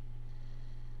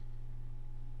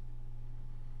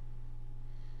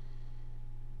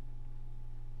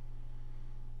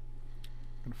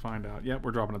 Gonna find out. Yep, we're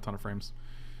dropping a ton of frames.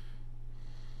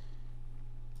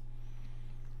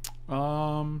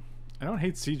 I don't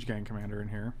hate Siege Gang Commander in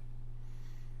here.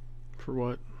 For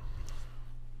what?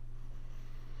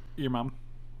 Your mom.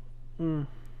 Hmm.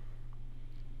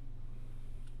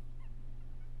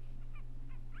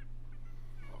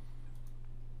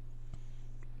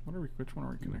 Which one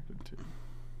are we connected to?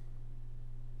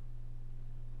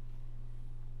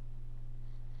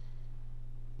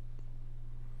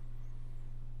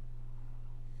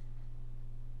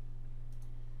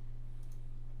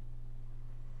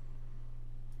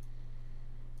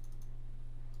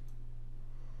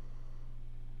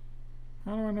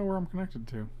 How do I know where I'm connected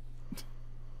to?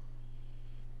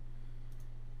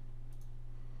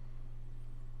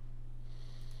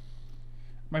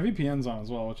 My VPN's on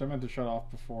as well, which I meant to shut off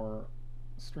before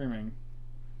streaming.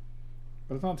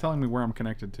 But it's not telling me where I'm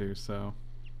connected to, so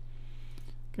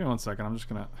give me 1 second.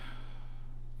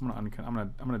 I'm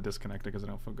gonna disconnect it because I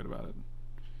don't feel good about it.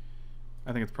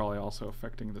 I think it's probably also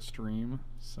affecting the stream,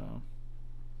 so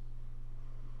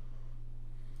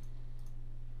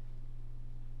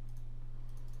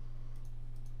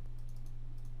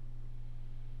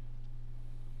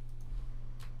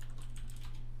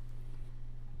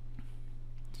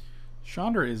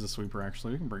Chandra is a sweeper,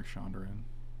 actually. We can bring Chandra in.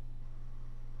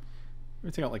 We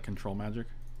take out, like, control magic.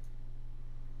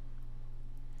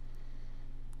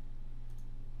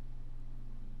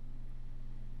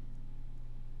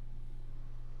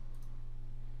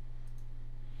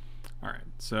 Alright,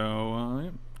 so, yeah,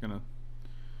 gonna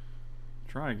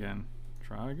try again.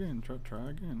 Try again. Try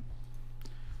again.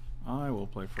 I will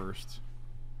play first.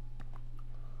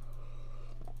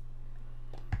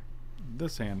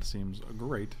 this hand seems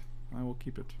great. I will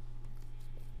keep it.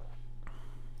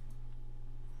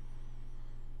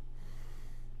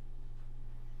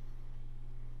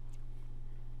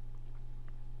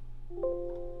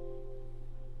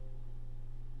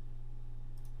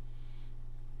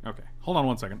 Okay, hold on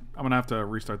one second. I'm gonna have to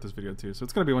restart this video too. So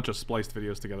it's gonna be a bunch of spliced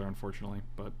videos together, unfortunately,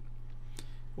 but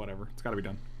whatever. It's gotta be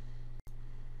done.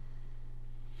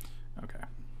 Okay.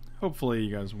 Hopefully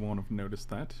you guys won't have noticed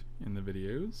that in the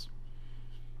videos.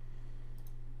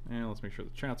 And let's make sure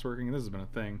the chat's working. This has been a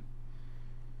thing.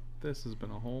 This has been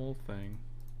a whole thing.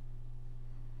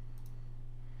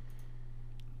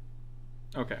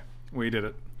 Okay, we did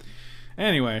it.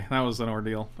 Anyway, that was an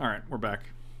ordeal. Alright, we're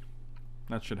back.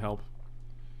 That should help.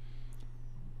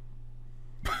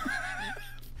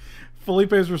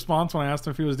 Felipe's response when I asked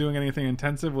him if he was doing anything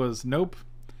intensive was, nope,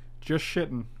 just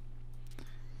shitting.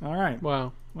 Alright.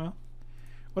 Wow. Well,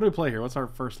 what do we play here? What's our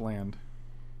first land?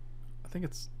 I think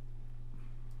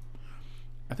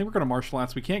we're going to martial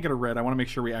arts. We can't get a red. I want to make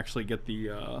sure we actually get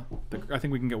the I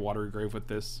think we can get Watery Grave with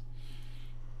this.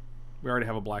 We already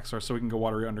have a black source, so we can go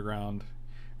Watery Underground.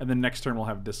 And then next turn we'll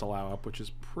have Disallow up, which is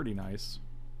pretty nice.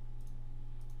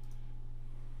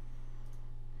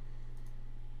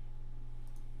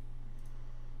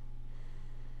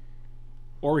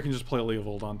 Or we can just play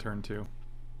Leovold on turn 2.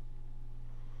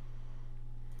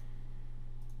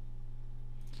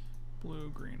 Blue,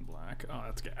 green, black. Oh,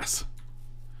 that's gas.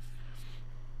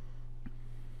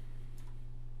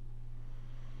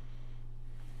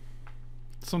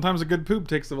 Sometimes a good poop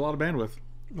takes a lot of bandwidth.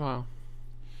 Wow.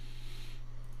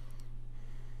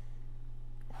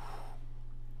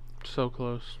 So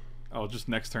close. Oh, just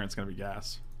next turn it's going to be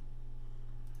gas.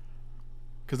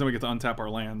 Because then we get to untap our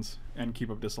lands and keep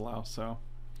up Disallow, so...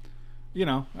 You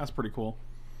know, that's pretty cool.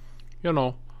 You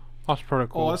know, that's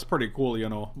pretty cool. Oh, that's pretty cool, you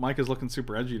know. Mike is looking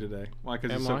super edgy today. Why?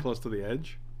 Because he's so close to the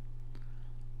edge?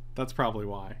 That's probably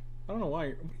why. I don't know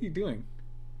why. What are you doing?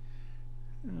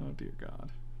 Oh, dear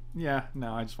God. Yeah,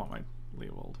 no, I just want my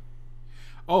Leovold.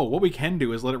 Oh, what we can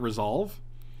do is let it resolve.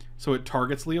 So it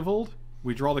targets Leovold.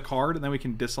 We draw the card, and then we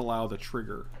can disallow the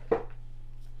trigger.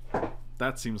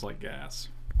 That seems like gas.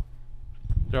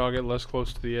 Yeah, I'll get less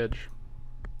close to the edge.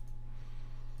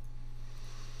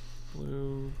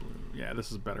 Blue, blue. Yeah,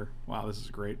 this is better. Wow, this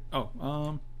is great.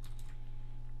 Oh,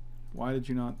 why did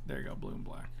you not? There you go, blue and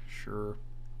black. Sure.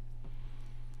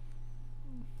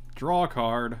 Draw a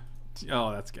card.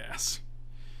 Oh, that's gas.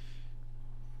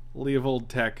 Leovold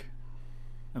Tech.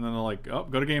 And then they're like, oh,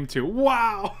 go to game 2.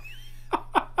 Wow!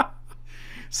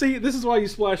 See, this is why you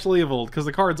splash Leovold, because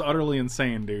the card's utterly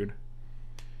insane, dude.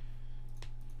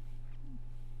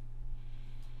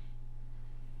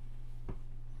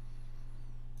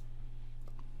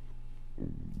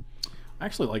 I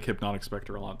actually like Hypnotic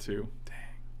Spectre a lot, too. Dang.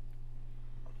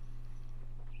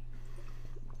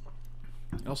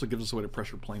 It also gives us a way to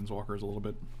pressure Planeswalkers a little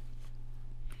bit.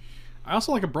 I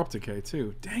also like Abrupt Decay,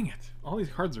 too. Dang it. All these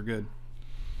cards are good.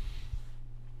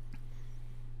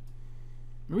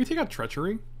 Maybe we take out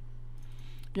Treachery?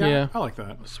 Yeah, I like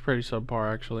that. It's pretty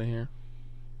subpar, actually, here.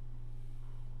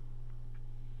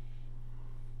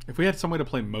 If we had some way to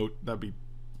play Moat, that'd be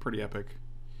pretty epic.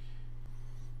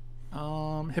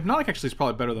 Hypnotic actually is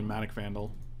probably better than Manic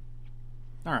Vandal.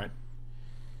 Alright.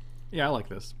 Yeah, I like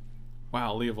this.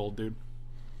 Wow, Leovold, dude.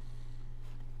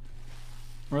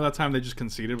 Remember that time they just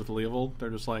conceded with Leovold? They're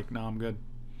just like, no, I'm good.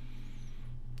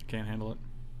 Can't handle it.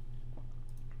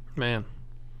 Man.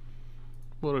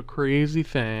 What a crazy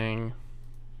thing.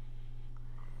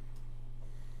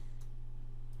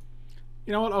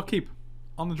 You know what? I'll keep.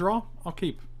 On the draw, I'll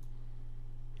keep.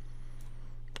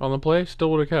 On the play,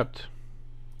 still would have kept.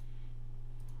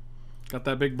 Got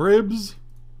that big Bribs.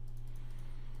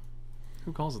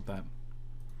 Who calls it that?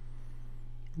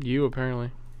 You,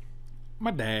 apparently.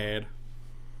 My dad.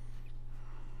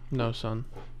 No, son.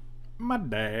 My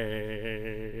dad.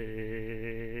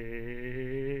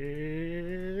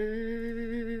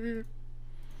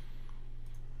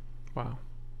 Wow.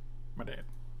 My dad.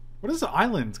 What is the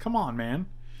islands? Come on, man.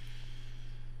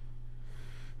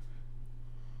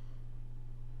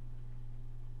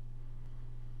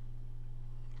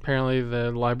 Apparently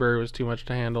the library was too much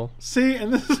to handle. See,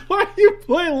 and this is why you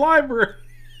play library.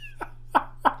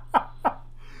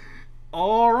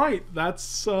 All right,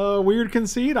 that's a weird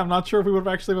concede. I'm not sure if we would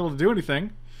have actually been able to do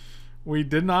anything. We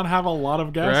did not have a lot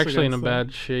of gas. We're actually in a them.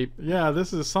 bad shape. Yeah,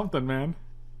 this is something, man.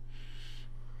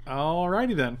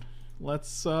 Alrighty then.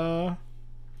 Let's okay.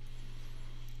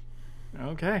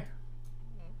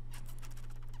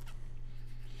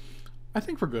 I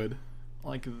think we're good.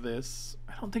 Like this.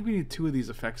 I don't think we need 2 of these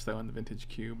effects though in the Vintage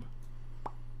Cube.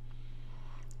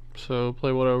 So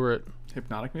play what over it?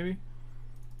 Hypnotic, maybe?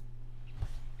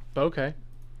 Okay.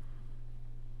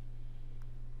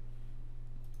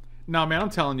 No, man, I'm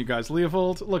telling you guys.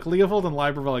 Leovold. Look, Leovold and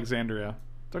Library of Alexandria.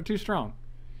 They're too strong.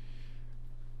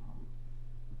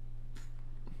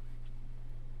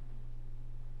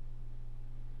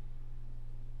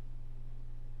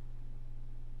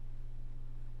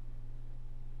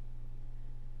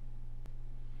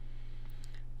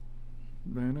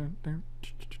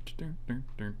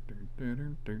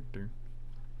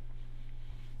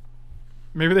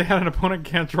 Maybe they had an opponent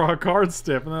can't draw a card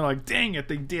stiff, and they're like, dang it,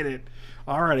 they did it.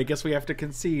 Alright, I guess we have to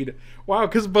concede. Wow,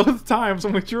 because both times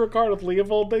when we drew a card with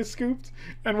Leovold, they scooped,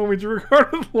 and when we drew a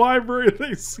card with Library,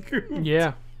 they scooped.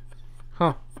 Yeah.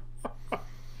 Huh.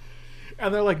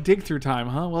 And they're like, dig through time,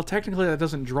 huh? Well, technically that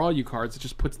doesn't draw you cards, it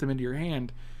just puts them into your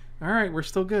hand. Alright, we're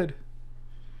still good.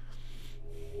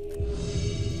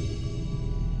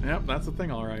 Yep, that's the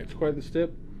thing, alright. It's quite the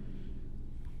stip.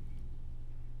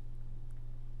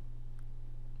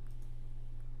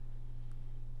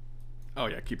 Oh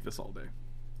yeah, keep this all day.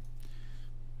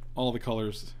 All the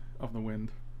colors of the wind.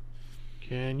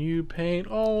 Can you paint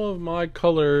all of my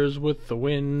colors with the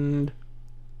wind?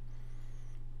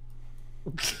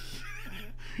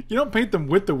 You don't paint them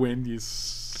with the wind, you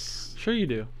Sure you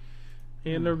do.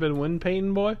 You never been wind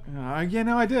painting, boy? yeah,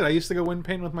 no, I did. I used to go wind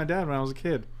painting with my dad when I was a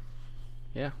kid.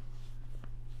 Yeah.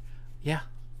 Yeah.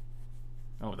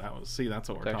 Oh, that was... See, that's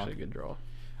what It's we're actually talking. a good draw.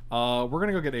 We're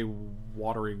going to go get a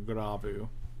Watery Gravu.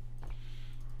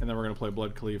 And then we're going to play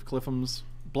Blood Cleave Cliffums.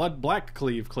 Black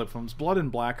Cleave Cliffums. Blood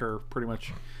and black are pretty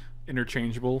much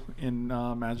interchangeable in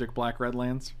Magic Black-Red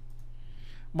lands.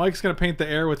 Mike's going to paint the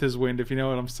air with his wind, if you know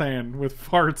what I'm saying. With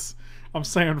farts. I'm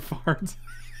saying farts.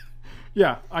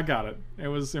 Yeah, I got it. It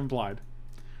was implied.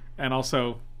 And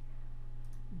also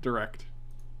direct.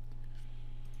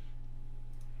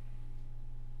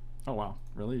 Oh, wow.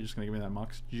 Really? You're just going to give me that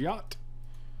Mox Jot?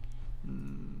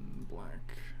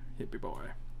 Black. Hippie boy.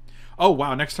 Oh,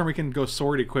 wow. Next turn we can go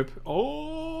sword equip.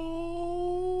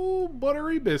 Oh,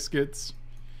 buttery biscuits.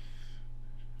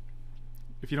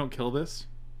 If you don't kill this,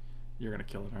 you're going to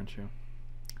kill it, aren't you?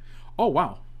 Oh,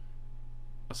 wow.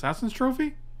 Assassin's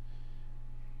Trophy?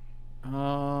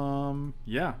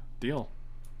 Yeah. Deal.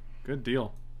 Good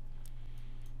deal.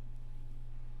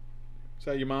 Is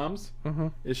that your mom's? Mm-hmm.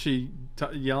 Is she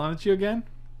yelling at you again?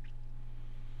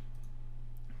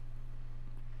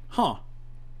 Huh.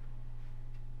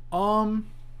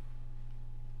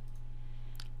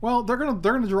 Well, they're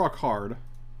gonna draw a card,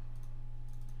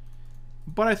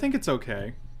 but I think it's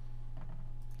okay.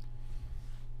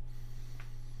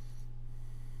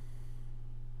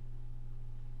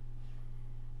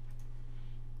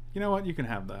 You know what? You can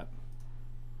have that.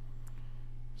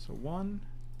 So 1,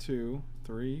 2,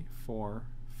 3, 4,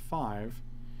 5.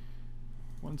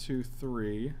 1, 2,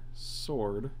 3.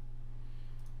 Sword.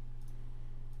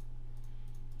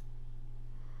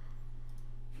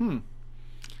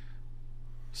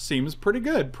 Seems pretty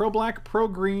good. Pro black, pro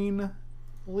green,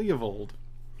 Leovold.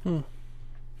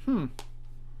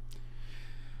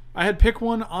 I had pick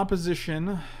 1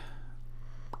 opposition.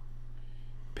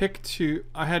 Pick 2.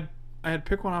 I had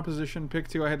pick 1 opposition. Pick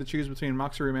 2. I had to choose between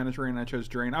Moxie Mana Drain, and I chose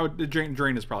Drain.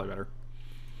 Drain is probably better,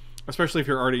 especially if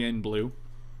you're already in blue.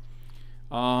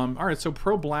 All right. So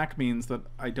pro black means that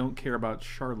I don't care about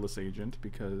Shardless Agent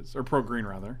or pro green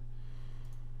rather.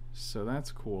 So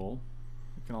that's cool.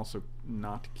 You can also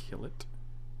not kill it.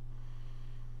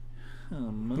 You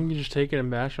can just take it and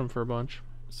bash them for a bunch.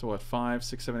 So what? 5,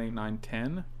 6, 7, 8, 9,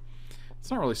 10. It's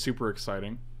not really super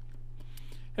exciting.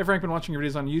 Hey Frank, been watching your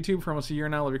videos on YouTube for almost a year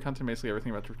now. Love your content, basically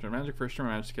everything about Twitch and Magic. First time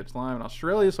Magic Kids live in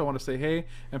Australia, so I want to say hey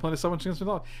and plan to so much against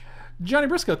me. Johnny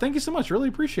Briscoe, thank you so much. Really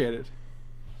appreciate it.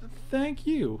 Thank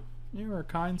you. You are a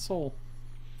kind soul.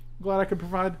 I'm glad I could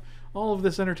provide all of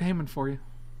this entertainment for you.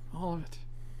 All of it.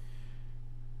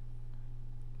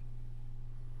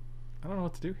 I don't know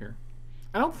what to do here.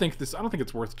 I don't think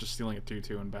it's worth just stealing a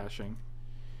 2/2 and bashing.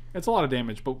 It's a lot of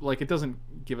damage, but like it doesn't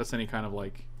give us any kind of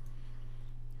like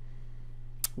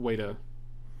way to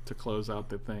close out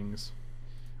the things.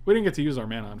 We didn't get to use our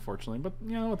mana, unfortunately, but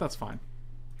you know what? That's fine.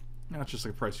 That's just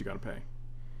like a price you got to pay.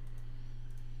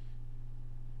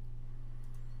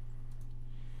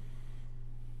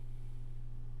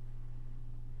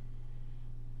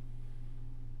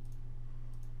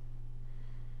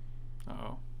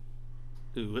 Uh-oh.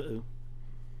 Ooh, uh-oh.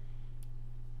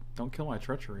 Don't kill my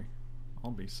treachery.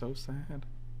 I'll be so sad.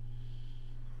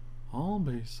 I'll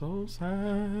be so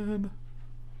sad.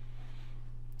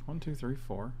 1, 2, 3,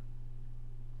 4.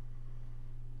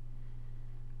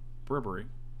 Bribbery.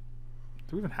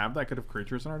 Do we even have that good of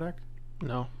creatures in our deck?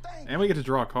 No. And we get to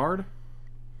draw a card?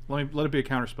 Let it be a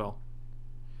counterspell.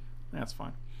 That's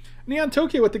fine. Neon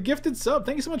Tokyo with the gifted sub.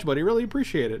 Thank you so much, buddy. Really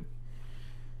appreciate it.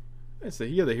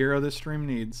 You're the hero this stream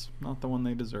needs. Not the one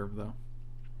they deserve, though.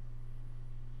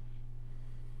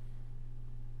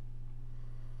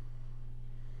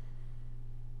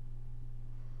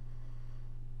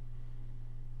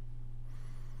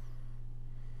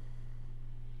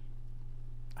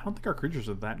 I don't think our creatures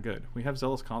are that good. We have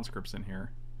Zealous Conscripts in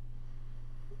here.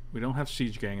 We don't have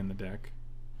Siege Gang in the deck.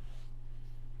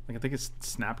 Like, I think it's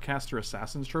Snapcaster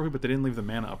Assassin's Trophy, but they didn't leave the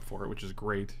mana up for it, which is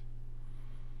great.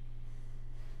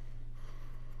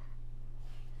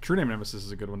 True Name Nemesis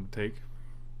is a good one to take.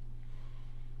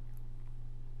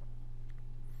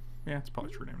 Yeah, it's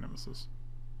probably True Name Nemesis.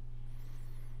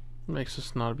 Makes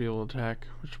us not be able to attack,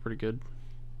 which is pretty good.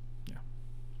 Yeah.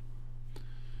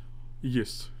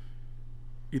 Yes.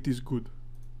 It is good.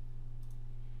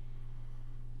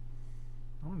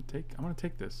 I'm gonna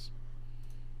take this.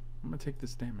 I'm gonna take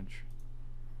this damage.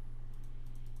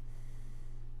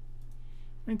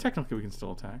 I mean, technically we can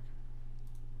still attack.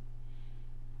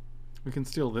 We can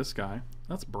steal this guy.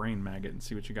 Let's Brain Maggot and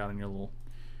see what you got in your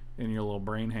little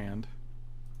brain hand.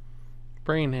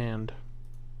 Brain hand.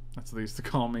 That's what they used to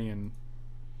call me in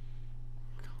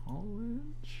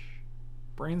college.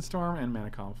 Brainstorm and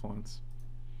Mana Confluence.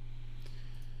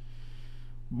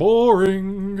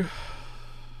 Boring.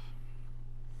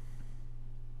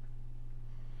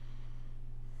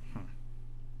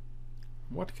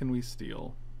 What can we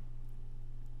steal?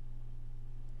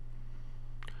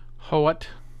 What?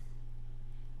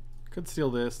 Could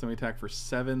steal this, then we attack for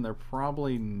 7. They're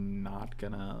probably not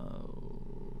gonna...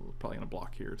 Probably gonna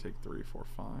block here. Take 3, 4,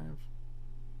 5.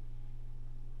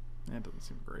 That doesn't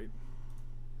seem great.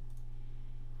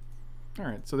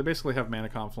 Alright, so they basically have Mana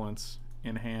Confluence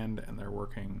in hand, and they're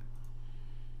working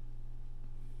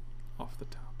off the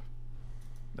top.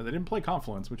 Now, they didn't play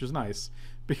Confluence, which is nice,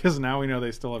 because now we know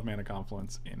they still have Mana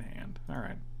Confluence in hand.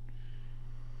 Alright.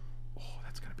 Oh,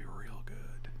 that's gonna be real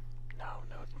good. No,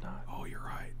 it's not. Oh, you're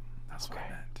right. That's what I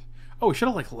meant. Oh, we should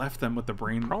have like left them with the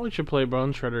brain. Probably should play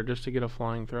Bone Shredder just to get a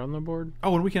flying throw on the board.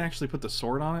 Oh, and we can actually put the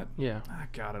sword on it? Yeah. Ah,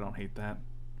 God, I don't hate that.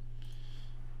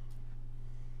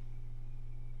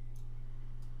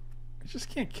 I just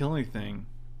can't kill anything.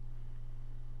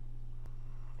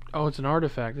 Oh, it's an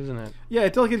artifact, isn't it? Yeah,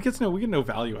 we get no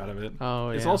value out of it. Oh,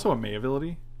 yeah. It's also a May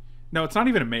ability. No, it's not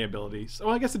even a May ability. So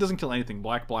I guess it doesn't kill anything.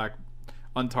 Black,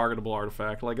 untargetable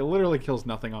artifact. Like, it literally kills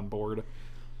nothing on board.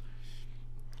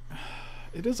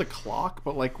 It is a clock,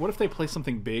 but like, what if they play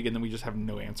something big and then we just have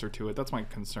no answer to it? That's my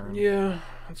concern. Yeah,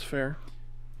 that's fair.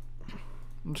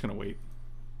 I'm just gonna wait.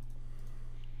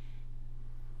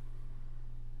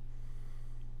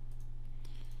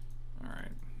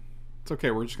 Alright. It's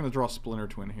okay, we're just gonna draw Splinter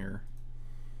Twin here.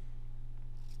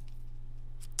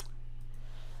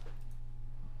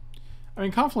 I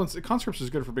mean, Conscripts is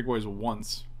good for big boys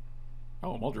once.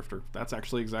 Oh, Muldrifter. That's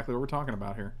actually exactly what we're talking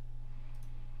about here.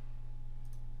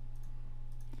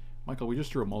 Michael, we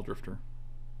just drew a Muldrifter.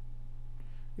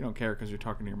 You don't care because you're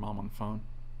talking to your mom on the phone.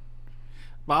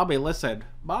 Bobby, listen.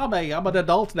 Bobby, I'm an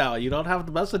adult now. You don't have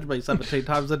to message me 17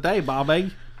 times a day,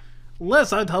 Bobby.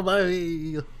 Listen to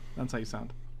me. That's how you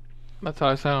sound. That's how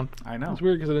I sound. I know. It's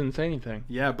weird because I didn't say anything.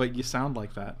 Yeah, but you sound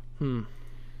like that.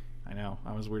 I know.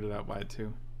 I was weirded out by it,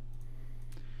 too.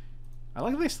 I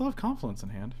like that they still have Confluence in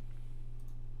hand.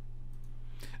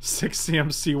 6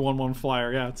 CMC 1/1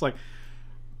 flyer. Yeah, it's like...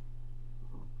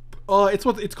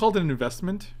 it's called an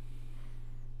investment.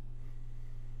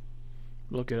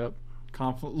 Look it up.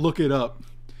 Look it up.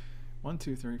 1,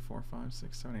 2, 3, 4, 5,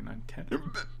 6, 7, 8, 9, 10.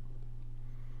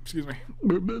 Excuse me.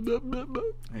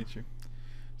 I hate you.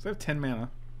 So they have 10 mana.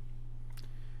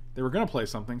 They were gonna play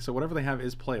something, so whatever they have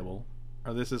is playable.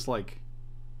 Or this is like...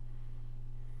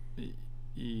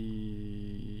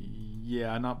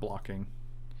 Yeah, not blocking.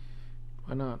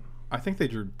 Why not? I think they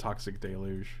drew Toxic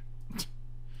Deluge.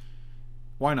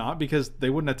 Why not? Because they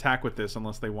wouldn't attack with this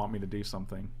unless they want me to do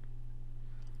something.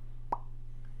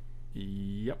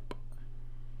 Yep.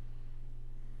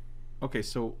 Okay,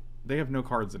 so they have no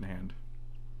cards in hand.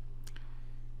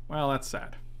 Well, that's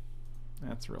sad.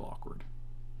 That's real awkward.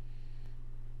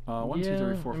 1, 2,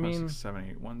 3, 4, 5, 6, 7,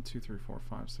 8. 1, 2, 3, 4,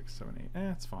 5, 6, 7, 8.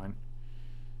 It's fine.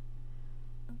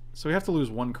 So we have to lose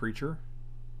one creature.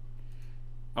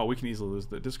 Oh, we can easily lose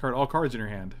the discard all cards in your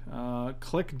hand.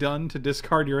 Click done to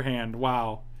discard your hand.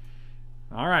 Wow.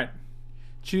 Alright.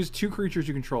 Choose 2 creatures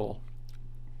you control.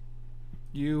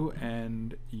 You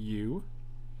and you.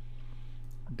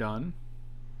 Done.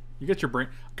 You get your brain...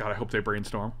 God, I hope they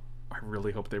brainstorm. I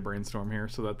really hope they brainstorm here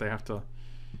so that they have to...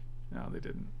 No, they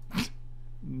didn't.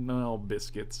 No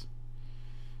biscuits.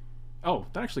 Oh,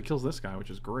 that actually kills this guy, which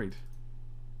is great.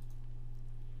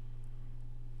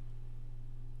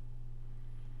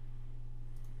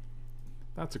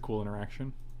 That's a cool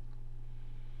interaction.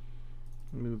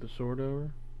 Move the sword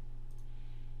over.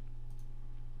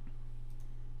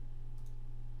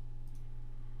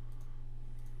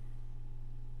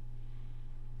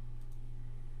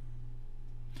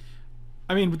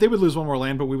 I mean, they would lose one more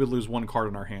land, but we would lose one card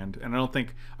in our hand. And I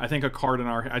think a card in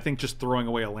our... I think just throwing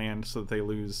away a land so that they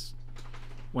lose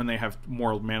when they have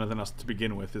more mana than us to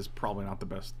begin with is probably not the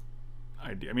best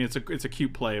idea. I mean, it's a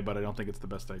cute play, but I don't think it's the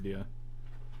best idea.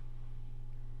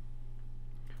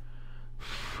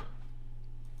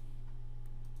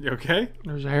 You okay?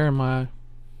 There's a hair in my eye.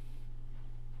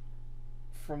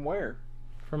 From where?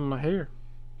 From my hair.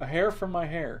 A hair from my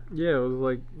hair. Yeah, it was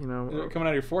like, you Is know... it coming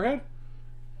out of your forehead?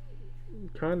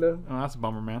 Kinda. Oh, that's a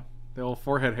bummer, man. The old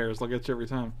forehead hairs, they'll get you every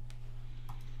time.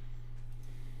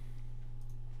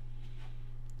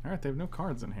 Alright, they have no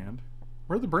cards in hand.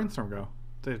 Where'd the brainstorm go?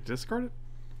 Did they discard it?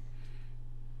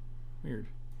 Weird.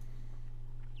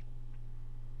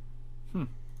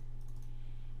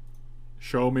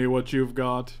 Show me what you've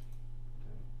got.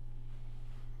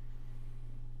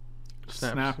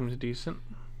 Snap seems decent.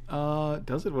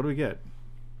 Does it? What do we get?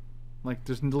 Like,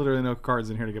 there's literally no cards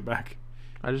in here to get back.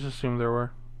 I just assumed there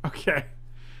were. Okay.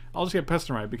 I'll just get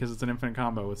Pestermite because it's an infinite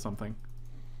combo with something.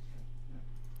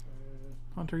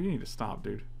 Hunter, you need to stop,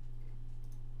 dude.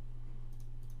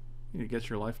 You need to get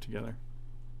your life together.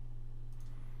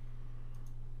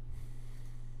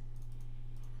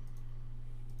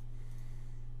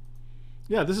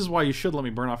 Yeah, this is why you should let me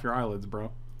burn off your eyelids,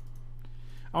 bro.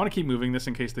 I want to keep moving this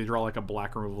in case they draw like a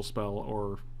black removal spell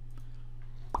or...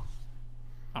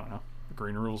 I don't know. A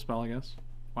green removal spell, I guess.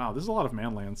 Wow, this is a lot of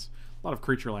man lands. A lot of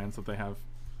creature lands that they have.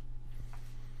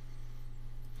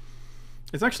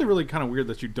 It's actually really kind of weird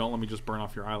that you don't let me just burn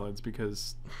off your eyelids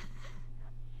because...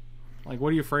 Like, what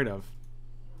are you afraid of?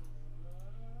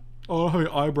 Oh, I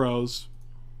have eyebrows.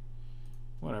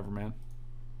 Whatever, man.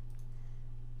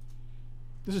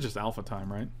 This is just alpha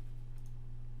time, right?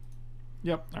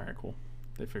 Yep. Alright, cool.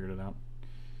 They figured it out.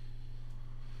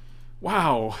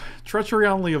 Wow. Treachery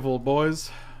on Leovold, boys.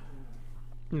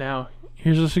 Now,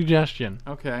 here's a suggestion.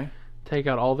 Okay. Take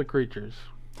out all the creatures.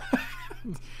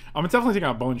 I'm definitely taking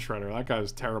out Bone Shredder. That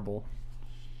guy's terrible.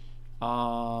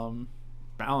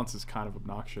 Balance is kind of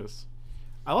obnoxious.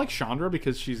 I like Chandra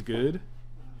because she's good.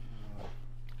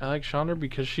 I like Chandra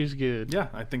because she's good. Yeah,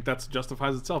 I think that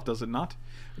justifies itself, does it not?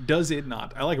 Does it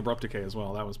not? I like Abrupt Decay as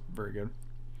well. That was very good.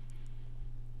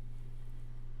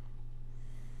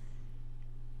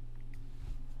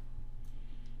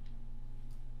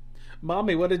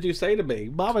 Mommy, what did you say to me?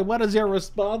 Mommy, what is your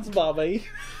response, Mommy?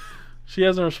 She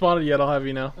hasn't responded yet, I'll have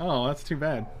you know. Oh, that's too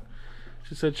bad.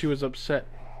 She said she was upset.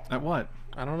 At what?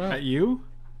 I don't know. At you?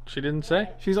 She didn't say.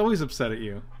 She's always upset at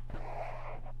you.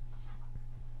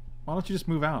 Why don't you just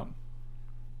move out?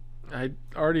 I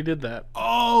already did that.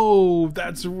 Oh,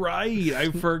 that's right.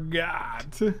 I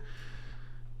forgot.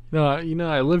 No, you know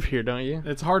I live here, don't you?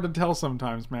 It's hard to tell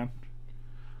sometimes, man.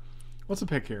 What's a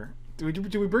pick here? Do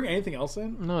we bring anything else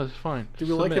in? No, it's fine. Do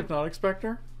we like Hypnotic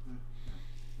Spectre?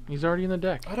 He's already in the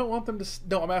deck. I don't want them to...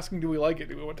 No, I'm asking, do we like it?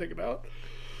 Do we want to take it out?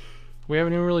 We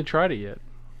haven't even really tried it yet.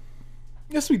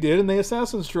 Yes, we did, and the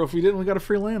Assassin's Trophy did, and we got a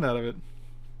free land out of it.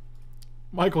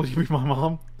 Michael, you be my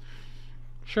mom.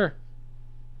 Sure.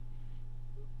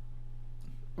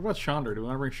 What about Chandra? Do we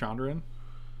want to bring Chandra in?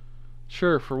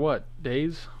 Sure, for what?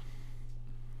 Days?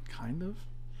 Kind of.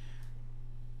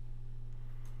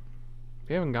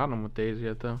 We haven't gotten them with days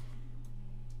yet, though.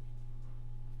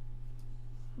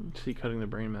 See, cutting the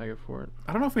brain maggot for it.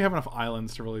 I don't know if we have enough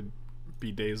islands to really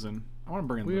be days in. I want to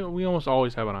bring in... We almost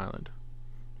always have an island.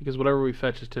 Because whatever we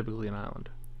fetch is typically an island.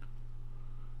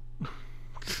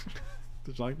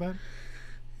 Did you like that?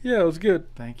 Yeah, it was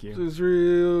good. Thank you. It was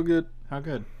real good. How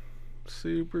good?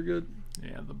 Super good.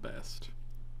 Yeah, the best.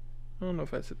 I don't know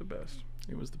if I said the best.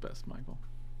 It was the best, Michael.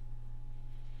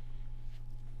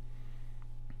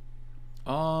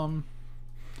 I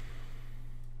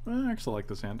actually like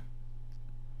this hand.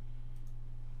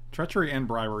 Treachery and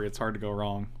Bribery, it's hard to go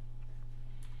wrong.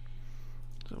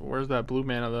 So where's that blue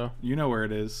mana, though? You know where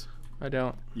it is. I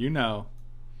don't. You know.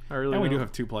 I really And we don't. do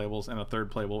have 2 playables and a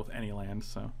 3rd playable with any land,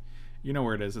 so you know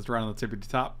where it is. It's right on the tippity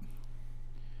top.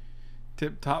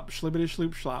 Tip top, schlibbity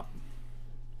schloop schlop.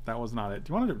 That was not it.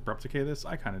 Do you want to replicate this?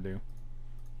 I kind of do.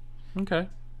 Okay.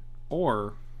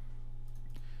 Or,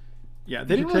 yeah,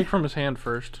 They didn't take from his hand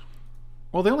first.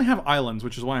 Well, they only have islands,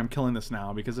 which is why I'm killing this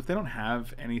now. Because if they don't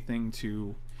have anything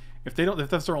to, if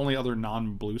that's their only other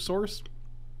non-blue source,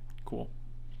 cool.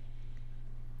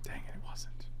 Dang it, it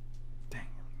wasn't. Dang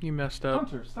it. You messed up.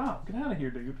 Hunter, stop. Get out of here,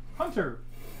 dude. Hunter!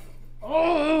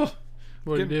 Oh!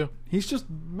 What did he do? He's just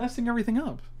messing everything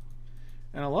up.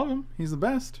 And I love him. He's the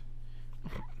best.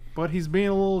 But he's being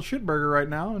a little shitburger right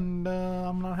now, and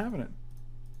I'm not having it.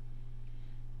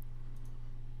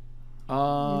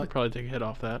 You could probably take a hit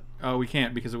off that. Oh, we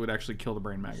can't because it would actually kill the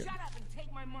brain maggot. Shut up and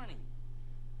take my money.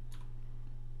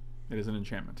 It is an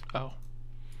enchantment. Oh.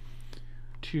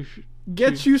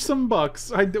 Get you some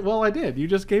bucks. Well, I did. You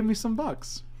just gave me some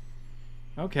bucks.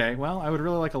 Okay, well, I would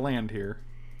really like a land here.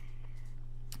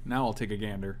 Now I'll take a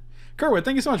gander. Kerwood,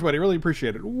 thank you so much, buddy. Really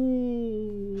appreciate it.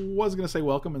 Ooh, was going to say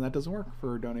welcome, and that doesn't work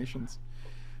for donations.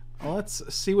 Well, let's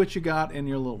see what you got in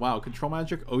your little... Wow, Control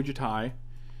Magic, Ojutai,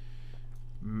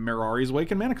 Mirari's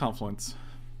Wake, and Mana Confluence.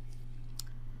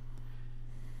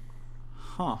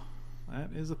 Huh.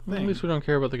 That is a thing. At least we don't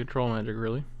care about the control magic,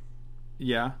 really.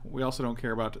 Yeah, we also don't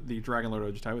care about the Dragon Lord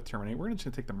Ojutai with Terminate. We're just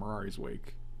going to take the Mirari's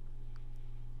Wake.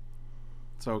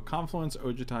 So, Confluence,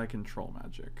 Ojutai, Control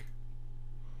Magic.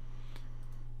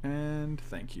 And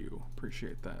thank you.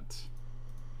 Appreciate that.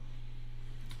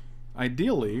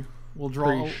 Ideally, we'll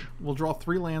draw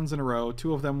 3 lands in a row.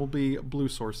 2 of them will be blue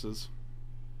sources.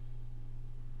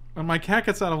 When my cat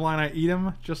gets out of line, I eat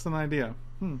him. Just an idea.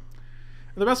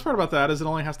 The best part about that is it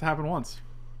only has to happen once.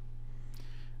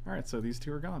 Alright, so these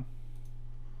 2 are gone.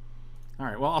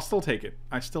 Alright, well, I'll still take it.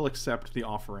 I still accept the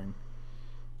offering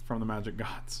from the magic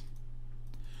gods.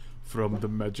 From the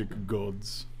magic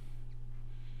gods.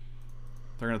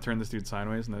 They're going to turn this dude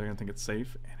sideways, and they're going to think it's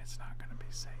safe, and it's not going to be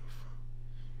safe.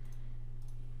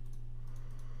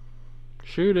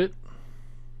 Shoot it.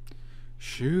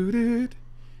 Shoot it.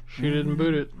 Shoot it and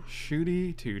boot it.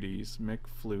 Shooty tooties,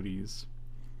 McFluties.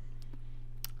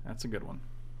 That's a good one.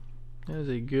 That is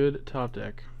a good top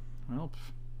deck. Well,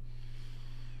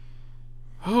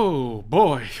 oh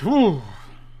boy. Whew.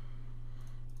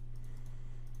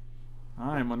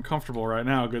 I'm uncomfortable right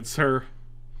now, good sir.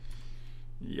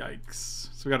 Yikes.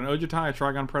 So we got an Ojutai, a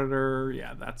Trigon Predator.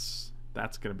 Yeah, that's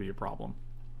going to be a problem.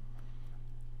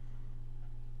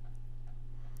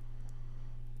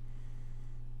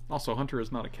 Also, Hunter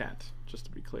is not a cat, just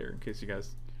to be clear, in case you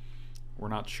guys were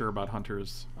not sure about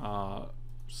Hunter's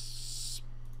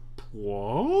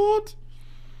what?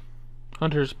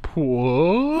 Hunter's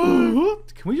pool.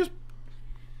 Can we just...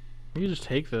 You just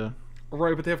take the...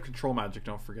 Right, but they have control magic,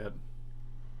 don't forget.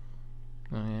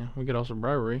 Oh yeah, we could also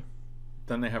bribery.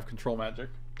 Then they have control magic.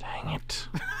 Dang it.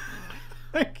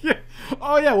 Yeah.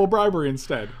 Oh yeah, we'll bribery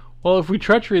instead. Well, if we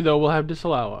treachery though, we'll have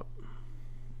disallow up.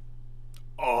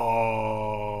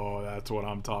 Oh, that's what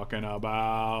I'm talking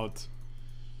about.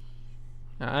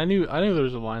 I knew there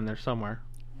was a line there somewhere.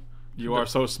 You are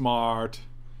so smart.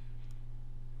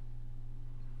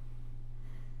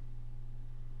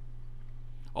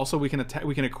 Also, we can attack.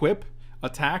 We can equip,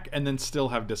 attack, and then still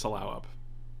have disallow up.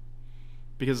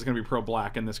 Because it's going to be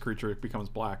pro-black, and this creature becomes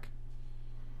black.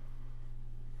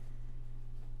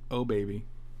 Oh, baby.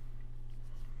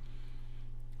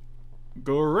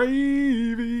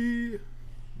 Gravy.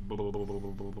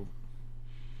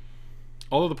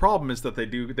 Although the problem is that they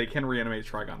can reanimate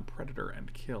Trigon Predator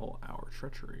and kill our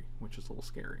treachery, which is a little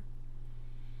scary.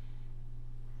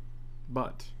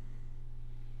 But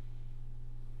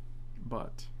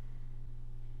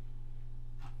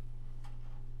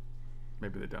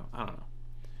maybe they don't. I don't know.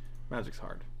 Magic's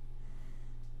hard.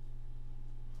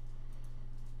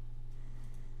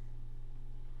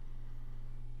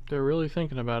 They're really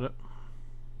thinking about it.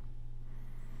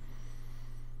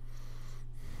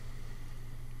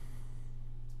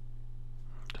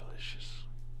 Delicious.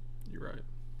 You're right.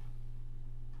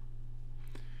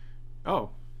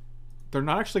 Oh. They're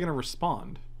not actually going to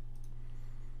respond.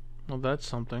 Well, that's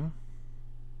something.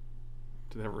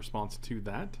 Do they have a response to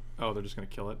that? Oh, they're just going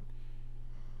to kill it.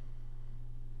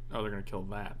 Oh, they're going to kill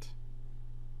that.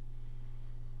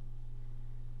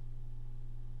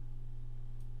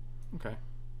 Okay.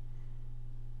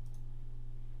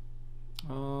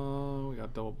 We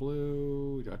got double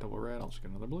blue. We got double red. I'll just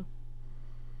get another blue.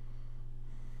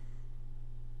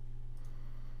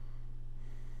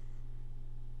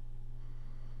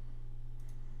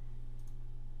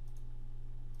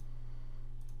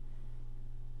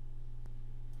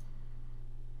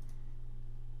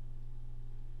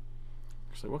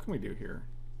 Actually, what can we do here?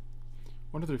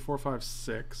 1, 2, 3, 4, 5,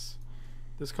 6.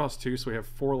 This costs 2, so we have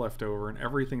 4 left over, and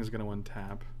everything is going to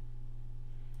untap.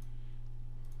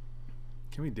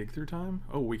 Can we dig through time?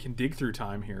 Oh, we can dig through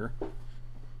time here.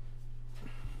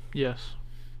 Yes.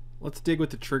 Let's dig with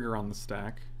the trigger on the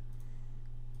stack.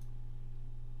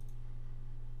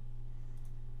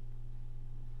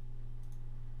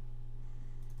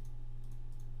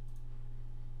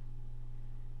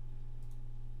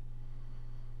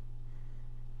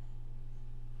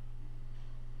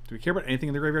 Do we care about anything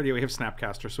in the graveyard? Yeah, we have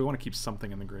Snapcaster, so we want to keep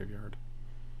something in the graveyard.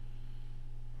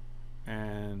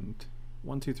 And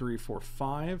 1, 2, 3, 4,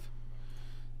 5.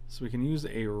 So we can use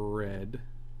a red.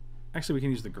 Actually, we can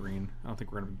use the green. I don't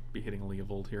think we're going to be hitting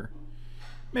Leovold here.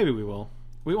 Maybe we will.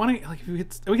 We want to, like, if we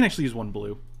hit, we can actually use 1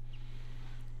 blue.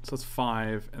 So that's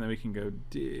 5, and then we can go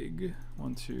dig.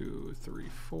 1, 2, 3,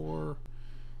 4.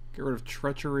 Get rid of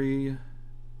Treachery.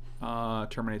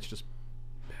 Terminate's just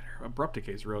better. Abrupt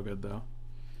Decay is real good, though.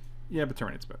 Yeah, but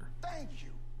Terminate's better. Thank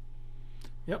you.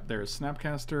 Yep, there's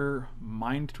Snapcaster.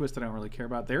 Mind Twist I don't really care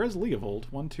about. There is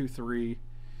Leovold. 1, 2, 3.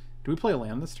 Do we play a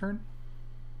land this turn?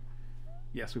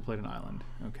 Yes, we played an island.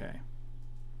 Okay.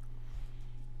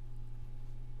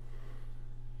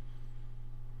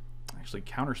 Actually,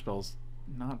 Counterspell's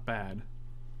not bad.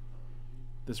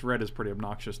 This red is pretty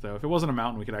obnoxious, though. If it wasn't a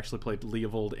mountain, we could actually play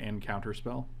Leovold and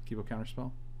Counterspell. Keep a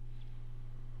Counterspell.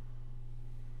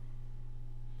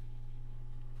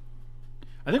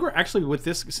 I think we're actually, with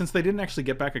this, since they didn't actually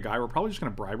get back a guy, we're probably just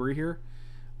going to Bribery here.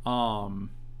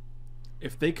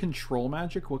 If they control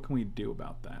magic, what can we do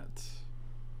about that?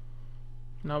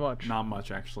 Not much. Not much,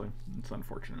 actually. It's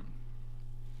unfortunate.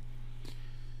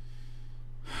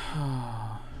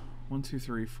 1, 2,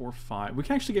 3, 4, 5. We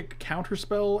can actually get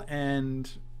Counterspell, and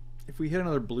if we hit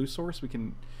another blue source, we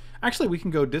can... Actually, we can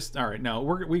go... Alright, no,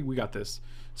 we got this.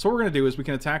 So what we're going to do is we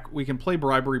can attack... We can play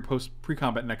Bribery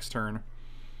pre-combat next turn.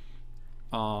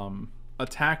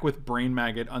 Attack with Brain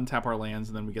Maggot, untap our lands,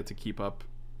 and then we get to keep up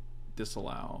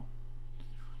Disallow.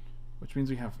 Which means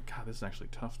we have... God, this is actually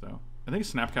tough, though. I think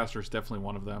Snapcaster is definitely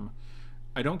one of them.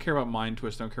 I don't care about Mind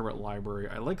Twist. I don't care about Library.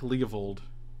 I like Leovold.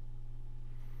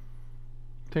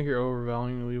 I think you're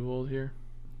overvaluing Leovold here.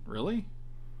 Really?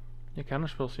 Yeah,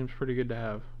 Counterspell seems pretty good to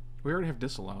have. We already have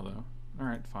Disallow, though.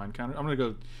 Alright, fine. I'm going to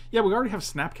go... Yeah, we already have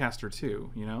Snapcaster,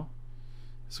 too, you know?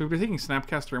 So we're taking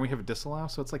Snapcaster and we have a Disallow,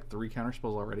 so it's like 3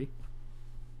 Counterspells already.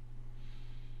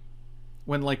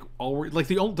 When, like,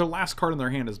 the last card in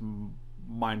their hand is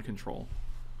Mind Control.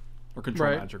 Or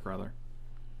Control Magic, rather.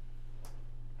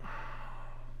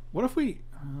 What if we...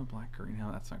 black, green.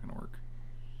 No, that's not going to work.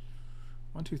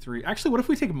 1, 2, 3. Actually, what if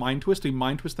we take Mind Twist? Do we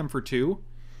Mind Twist them for 2?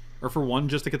 Or for 1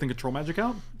 just to get the Control Magic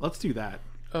out? Let's do that.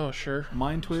 Oh, sure.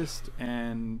 Mind Twist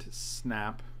and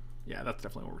Snap. Yeah, that's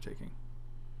definitely what we're taking.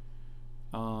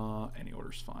 Any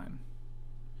order's fine.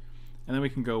 And then we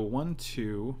can go 1,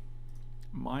 2.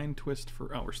 Mind Twist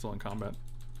for... Oh, we're still in combat.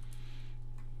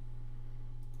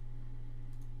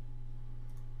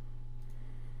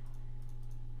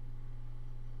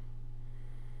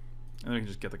 And then we can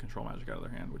just get the Control Magic out of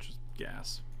their hand, which is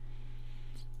gas.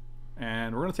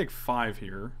 And we're going to take 5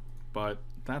 here, but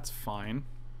that's fine.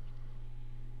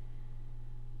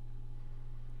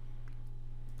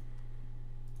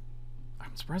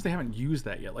 I'm surprised they haven't used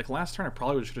that yet. Like, last turn I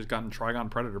probably should have gotten Trigon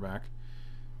Predator back.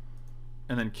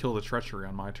 And then kill the Treachery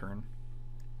on my turn.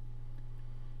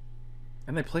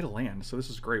 And they played a land, so this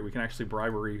is great. We can actually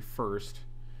Bribery first.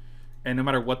 And no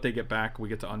matter what they get back, we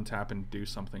get to untap and do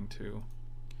something too.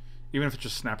 Even if it's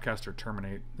just Snapcast or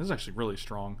Terminate. This is actually really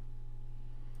strong.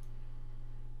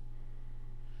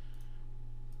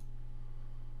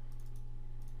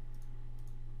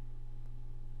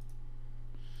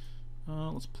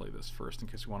 Let's play this first in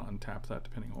case we want to untap that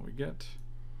depending on what we get.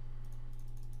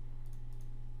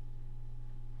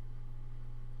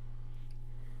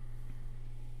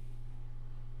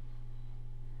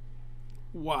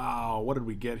 Wow, what did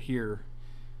we get here?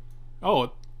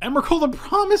 Oh, Emrakul the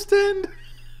Promised End!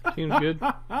 Seems good.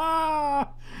 Oh,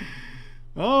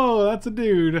 that's a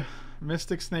dude.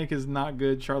 Mystic Snake is not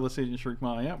good. Charlotte's Agent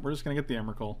Shriekmaw. Yeah, we're just going to get the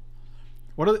Emrakul.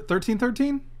 What are they?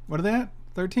 13-13? What are they at?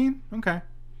 13? Okay.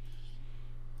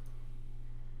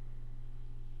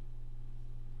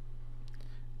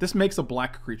 This makes a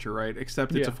black creature, right?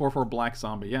 Except it's a 4/4 black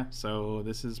zombie. Yeah, so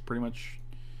this is pretty much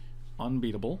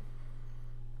unbeatable.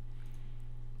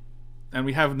 And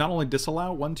we have not only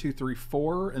Disallow, 1, 2, 3,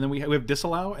 4, and then we have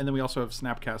Disallow, and then we also have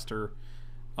Snapcaster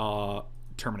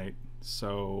Terminate.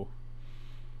 So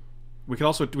we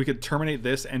could terminate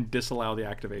this and disallow the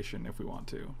activation if we want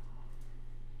to.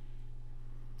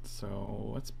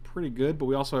 So that's pretty good, but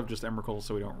we also have just Emrakul,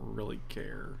 so we don't really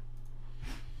care.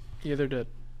 Yeah, they're dead.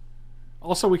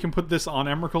 Also, we can put this on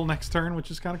Emrakul next turn, which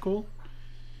is kind of cool.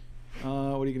 What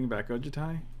are you getting back?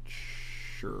 Ojitai?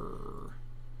 Sure.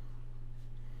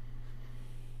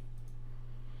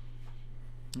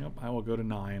 Yep, I will go to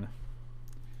 9.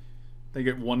 They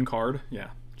get 1 card?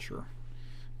 Yeah, sure.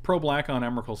 Pro black on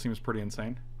Emrakul seems pretty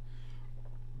insane.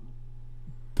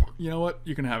 You know what?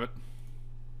 You can have it.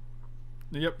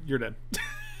 Yep, you're dead.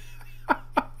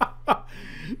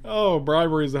 Oh,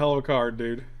 Bribery is a hell of a card,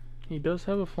 dude. He does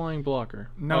have a flying blocker.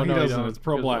 No, Oh, he doesn't. It's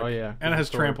pro black. Oh, yeah. And it has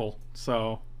Sword. trample.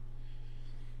 So.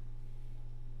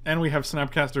 And we have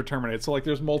Snapcaster Terminate. So, like,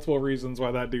 there's multiple reasons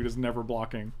why that dude is never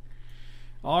blocking.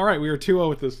 All right, we are 2-0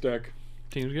 with this deck.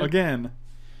 Team's good. Again,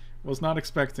 was not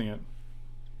expecting it.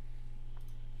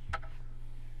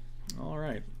 All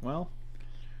right, well.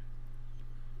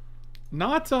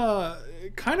 Not,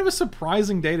 kind of a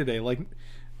surprising day today. Like,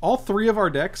 all three of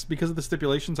our decks, because of the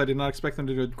stipulations, I did not expect them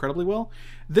to do incredibly well.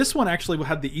 This one actually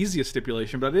had the easiest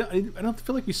stipulation, but I don't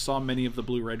feel like we saw many of the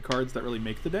blue-red cards that really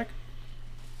make the deck.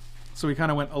 So we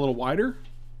kind of went a little wider,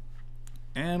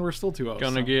 and we're still 2-0.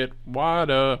 Gonna get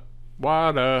wider,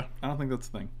 wider. I don't think that's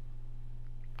the thing.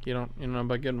 You don't know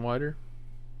about getting wider?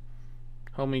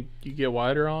 Homie, you get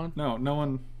wider on?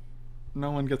 No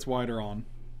one gets wider on.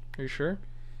 Are you sure?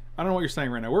 I don't know what you're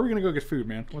saying right now. Where are we gonna go get food,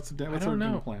 man? What's our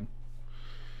game plan?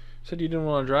 Said you didn't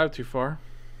want to drive too far.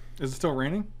 Is it still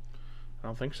raining? I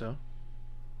don't think so.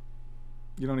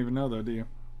 You don't even know though, do you?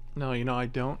 No, I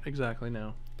don't exactly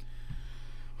know.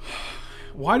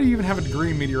 Why do you even have a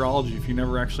degree in meteorology if you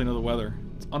never actually know the weather?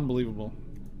 It's unbelievable.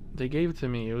 They gave it to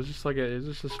me. It was just like it was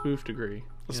just a spoof degree.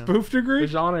 A spoof degree? It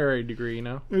was an honorary degree, you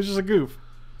know? It was just a goof.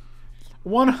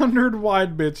 100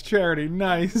 wide bits charity.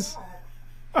 Nice.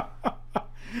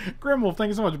 Grimwolf, thank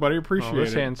you so much, buddy. Appreciate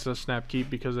This it. hand's a snap keep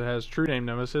because it has True Name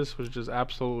Nemesis, which is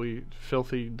absolutely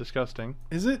filthy disgusting.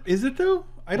 Is it? Is it though?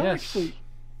 I don't actually.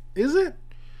 Is it?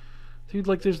 Dude,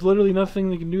 like, there's literally nothing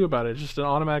they can do about it. It's just an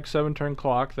automatic 7-turn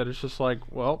clock that is just like,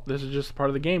 well, this is just part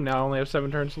of the game now. I only have 7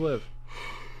 turns to live.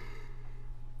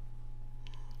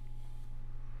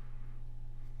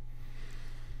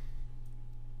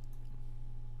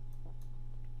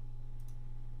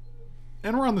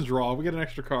 And we're on the draw. We get an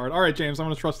extra card. All right, James, I'm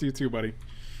going to trust you too, buddy.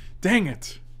 Dang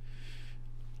it.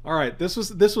 All right, this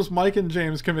was Mike and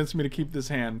James convinced me to keep this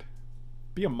hand.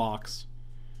 Be a Mox.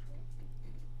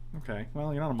 Okay,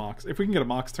 well, you're not a Mox. If we can get a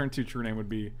Mox, turn 2 True Name would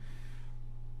be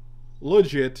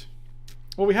legit.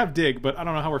 Well, we have Dig, but I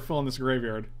don't know how we're filling this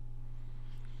graveyard.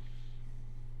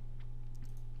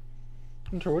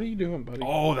 Hunter, what are you doing, buddy?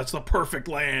 Oh, that's the perfect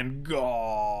land.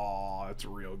 Oh, that's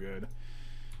real good.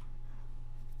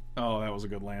 Oh, that was a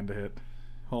good land to hit.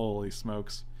 Holy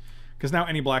smokes. Because now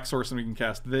any black source and we can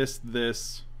cast this.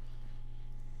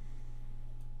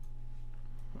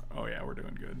 Oh yeah, we're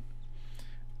doing good.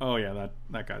 Oh yeah,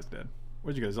 that guy's dead.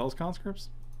 What'd you get, Zealous Conscripts?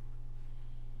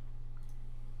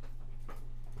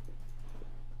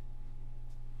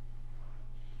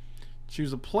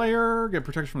 Choose a player. Get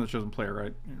protection from the chosen player,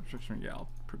 right? Yeah, I'll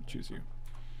choose you.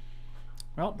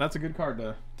 Well, that's a good card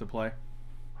to play.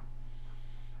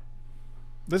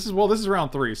 This is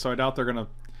round 3, so I doubt they're gonna.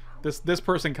 This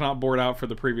person cannot board out for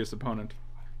the previous opponent.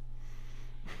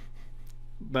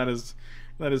 That is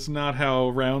not how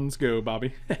rounds go,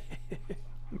 Bobby.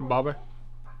 Bobby.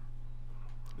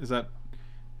 Is that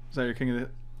your King of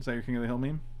the Hill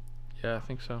meme? Yeah, I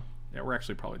think so. Yeah, we're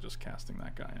actually probably just casting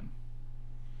that guy in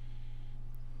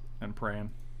and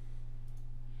praying.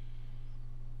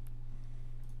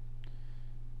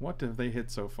 What have they hit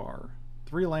so far?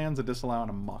 3 lands, a disallow, and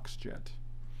a Mox Jet.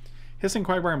 Hissing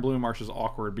Quagmire and Blue Marsh is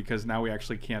awkward because now we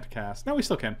actually can't cast. No, we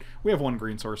still can. We have 1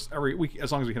 green source.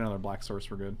 As long as we get another black source,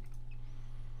 we're good.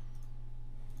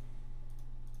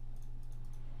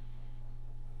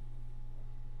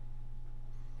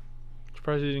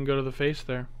 Surprised you didn't go to the face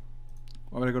there.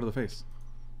 Why would I go to the face?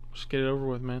 Just get it over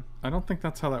with, man. I don't think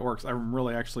that's how that works. I'm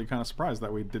really actually kind of surprised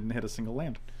that we didn't hit a single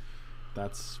land.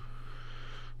 That's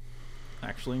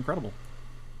actually incredible.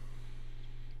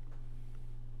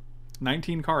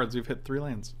 19 cards, we've hit 3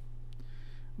 lands.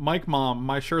 Mike Mom,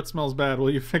 my shirt smells bad.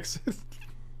 Will you fix it?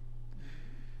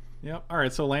 Yep.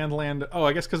 Alright, so land. Oh,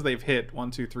 I guess because they've hit 1,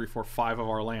 2, 3, 4, 5 of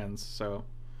our lands. So,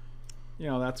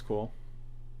 that's cool.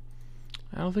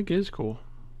 I don't think it is cool.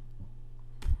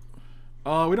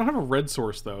 We don't have a red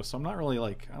source, though, so I'm not really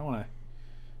like... I don't want to...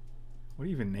 What do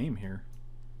you even name here?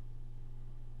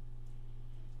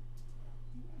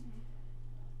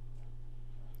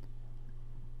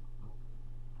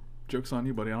 Joke's on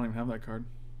you, buddy. I don't even have that card.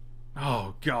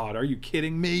 Oh, God. Are you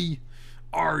kidding me?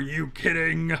 Are you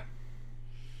kidding?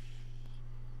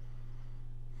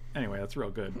 Anyway, that's real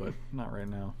good, but not right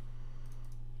now.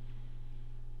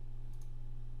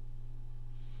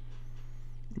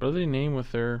 What do they name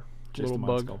with their Just little a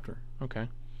bug? Sculptor. Okay.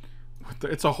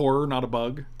 It's a horror, not a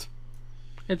bug.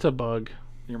 It's a bug.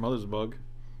 Your mother's a bug.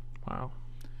 Wow.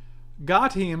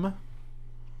 Got him.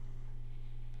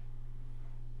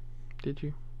 Did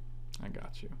you? I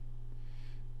got you.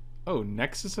 Oh,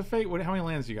 Nexus of Fate? How many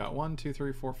lands you got? 1, 2,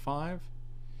 3, 4, 5?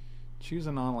 Choose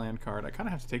a non-land card. I kind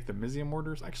of have to take the Mizium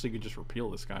Orders. Actually, you could just repeal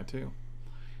this guy, too.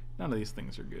 None of these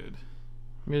things are good.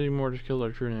 Maybe more just kill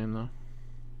their true name though.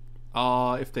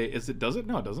 Does it?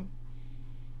 No, it doesn't.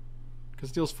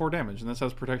 Because it deals 4 damage, and this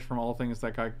has protection from all things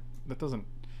that guy... That doesn't...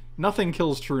 Nothing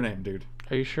kills true name, dude.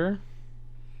 Are you sure?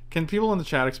 Can people in the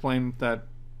chat explain that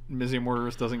Mizium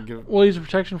Mortarus doesn't give... Well, he's a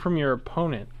protection from your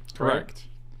opponent. Correct. Right?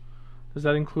 Does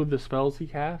that include the spells he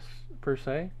casts, per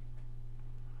se?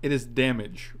 It is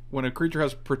damage. When a creature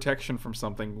has protection from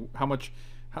something,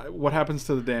 what happens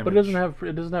to the damage? But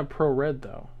it doesn't have pro red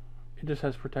though. It just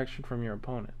has protection from your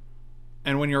opponent.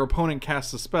 And when your opponent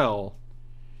casts a spell,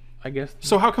 I guess.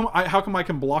 So how come I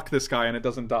can block this guy and it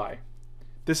doesn't die?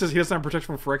 He doesn't have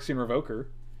protection from Phyrexian Revoker.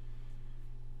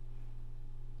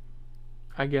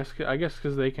 I guess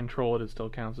because they control it, it still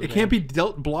counts as It can't be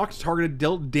blocked, targeted,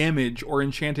 dealt damage, or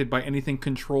enchanted by anything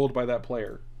controlled by that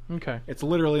player. Okay. It's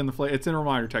literally in the it's in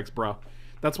reminder text, bro.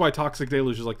 That's why Toxic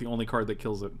Deluge is like the only card that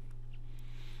kills it.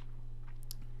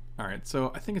 Alright,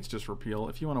 so I think it's just repeal.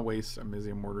 If you want to waste a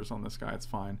Mizium Mortarus on this guy, it's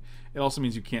fine. It also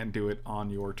means you can't do it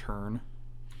on your turn.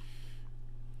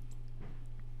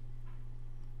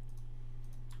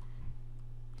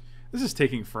 This is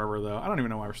taking forever, though. I don't even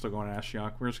know why we're still going to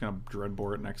Ashiok. We're just going to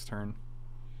Dreadbore it next turn.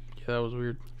 Yeah, that was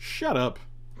weird. Shut up.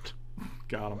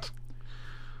 Got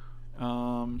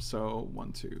him. So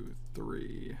 1, 2,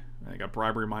 3. I got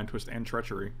Bribery, Mind Twist, and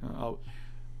Treachery.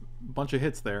 Bunch of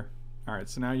hits there. Alright,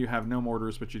 so now you have no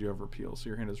Mortars, but you do have Repeal. So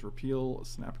your hand is Repeal,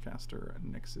 Snapcaster,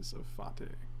 Nexus of Fate.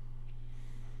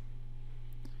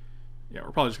 Yeah,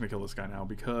 we're probably just going to kill this guy now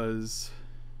because...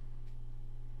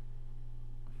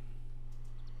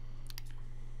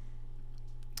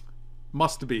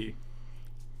 Must be.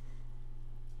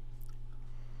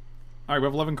 Alright, we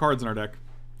have 11 cards in our deck.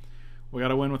 We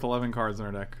gotta win with 11 cards in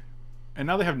our deck. And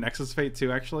now they have Nexus Fate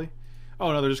too, actually.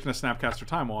 Oh no, they're just gonna Snapcaster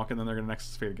Time Walk and then they're gonna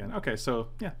Nexus Fate again. Okay, so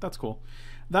yeah, that's cool.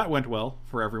 That went well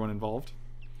for everyone involved.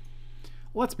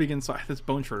 Let's begin. So this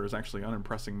Bone Shredder is actually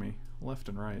unimpressing me, left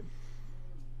and right.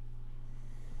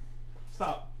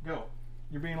 Stop. Go.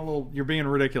 You're being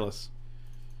ridiculous.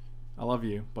 I love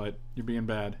you, but you're being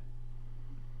bad.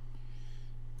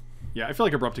 Yeah, I feel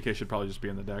like Abrupt Decay should probably just be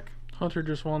in the deck. Hunter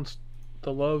just wants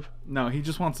the love. No, he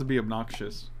just wants to be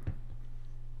obnoxious.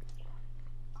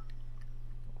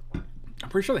 I'm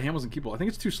pretty sure the hand wasn't keepable. I think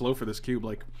it's too slow for this cube.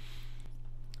 Like,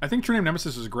 I think True Name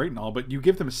Nemesis is great and all, but you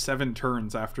give them 7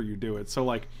 turns after you do it. So,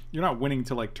 like, you're not winning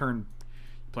to, like, turn...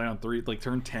 Play on 3, like,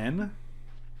 turn 10?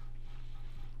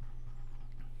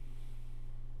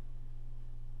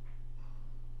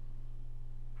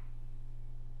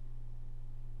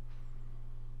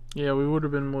 Yeah, we would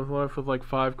have been left with like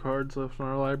 5 cards left in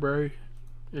our library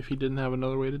if he didn't have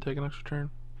another way to take an extra turn.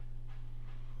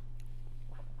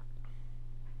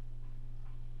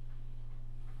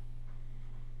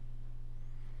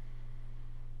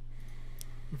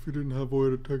 If he didn't have a way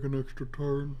to take an extra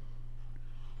turn.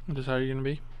 Just how are you gonna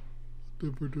be?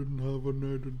 If we didn't have a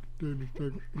way to take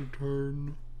an extra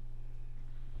turn.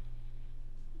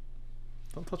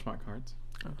 Don't touch my cards.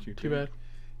 Don't you Too dare. bad.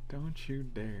 Don't you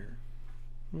dare.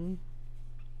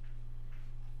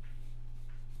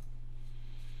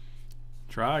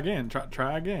 Try again.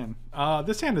 Try again.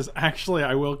 This hand is actually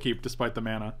I will keep despite the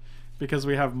mana because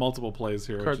we have multiple plays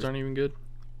here. Cards aren't even good.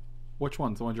 Which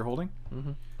ones? The ones you're holding?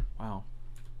 Mm-hmm. Wow.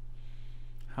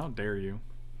 How dare you?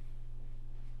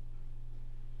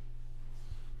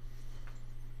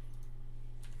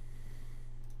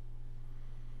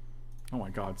 Oh my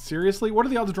god. Seriously? What are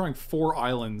the odds of drawing 4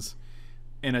 islands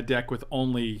in a deck with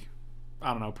only,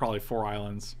 I don't know, probably 4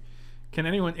 islands? Are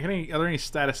there any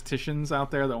statisticians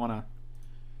out there that want to...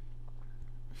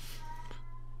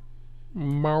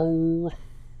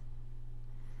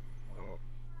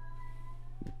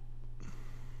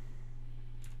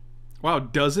 Wow,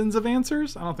 dozens of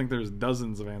answers? I don't think there's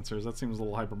dozens of answers. That seems a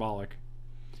little hyperbolic.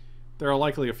 There are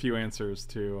likely a few answers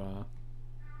to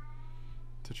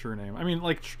True Name. I mean,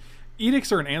 like,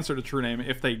 Edicts are an answer to True Name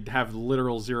if they have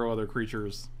literal 0 other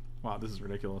creatures. Wow, this is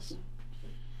ridiculous.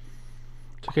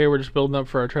 It's okay, we're just building up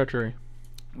for our treachery.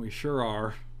 We sure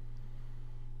are.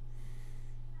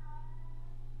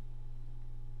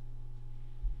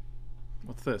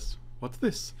 What's this? What's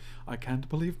this? I can't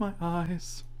believe my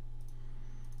eyes.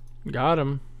 Got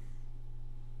him.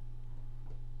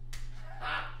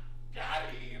 Got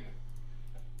him.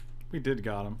 We did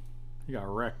got him. He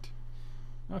got wrecked.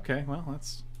 Okay, well,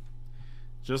 that's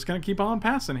just gonna keep on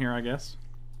passing here, I guess.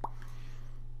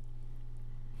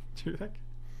 Do that.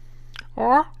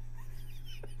 Or?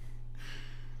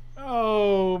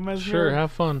 Oh, Mesmer. Sure,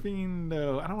 have fun.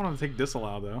 Fiendo. I don't want to take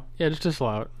disallow though. Yeah, just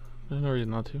disallow it. There's no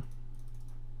reason not to.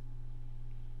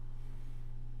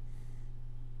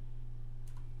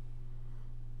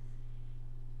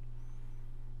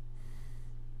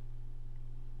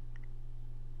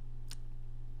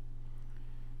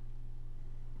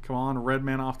 Come on, red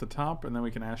mana off the top, and then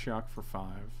we can Ashiok for 5.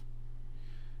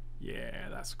 Yeah,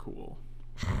 that's cool.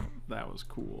 That was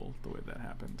cool, the way that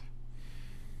happened.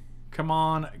 Come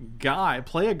on, guy.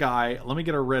 Play a guy. Let me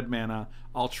get a red mana.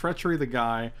 I'll Treachery the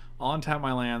guy. I'll untap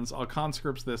my lands. I'll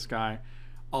Conscripts this guy.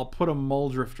 I'll put a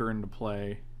Muldrifter into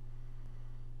play.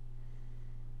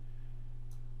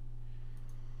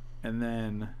 And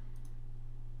then...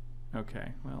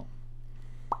 Okay, well...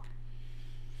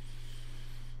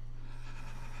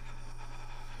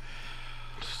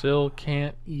 Still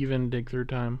can't even dig through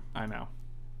time. I know.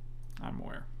 I'm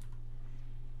aware.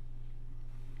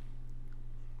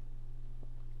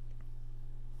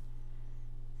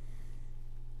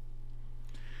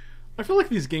 I feel like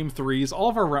these game 3s, all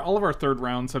of our third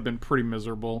rounds have been pretty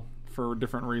miserable for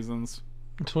different reasons.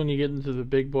 It's when you get into the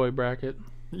big boy bracket.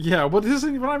 Yeah, but this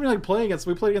isn't even not even like playing against.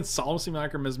 We played against Solemn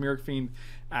Simulacra, Mesmeric Fiend,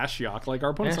 Ashiok. Like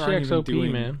our opponents aren't even OP,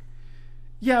 doing. Man.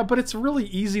 Yeah, but it's really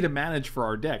easy to manage for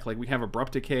our deck. Like we have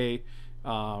Abrupt Decay,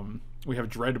 we have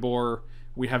Dreadbore,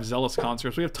 we have Zealous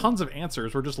Conscripts. We have tons of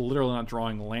answers. We're just literally not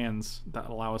drawing lands that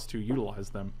allow us to utilize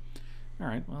them. All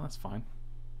right, well that's fine.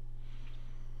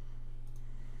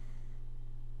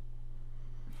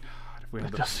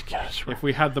 If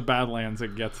we had the Badlands,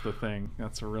 it gets the thing.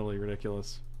 That's really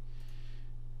ridiculous.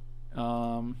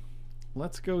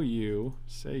 Let's go you.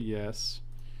 Say yes.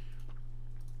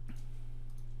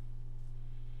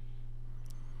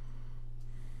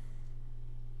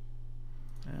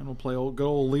 And we'll play good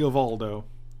old Leovaldo.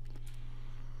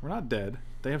 We're not dead.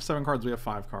 They have 7 cards, we have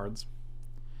 5 cards.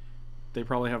 They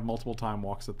probably have multiple Time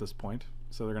Walks at this point.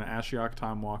 So they're going to Ashiok,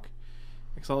 Time Walk.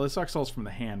 Exile. This exiles from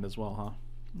the hand as well, huh?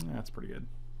 Yeah, that's pretty good.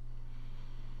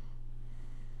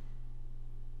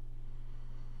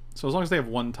 So as long as they have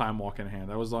 1 Time Walk in hand,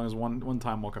 as long as one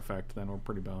Time Walk effect, then we're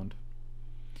pretty boned.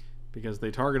 Because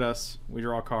they target us, we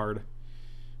draw a card,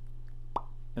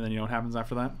 and then you know what happens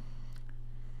after that?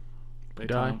 They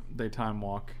time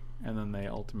walk, and then they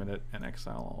ultimate it and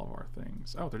exile all of our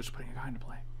things. Oh, they're just putting a guy into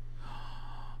play.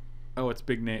 Oh, it's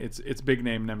big name. It's big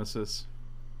name Nemesis,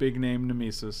 big name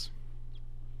Nemesis.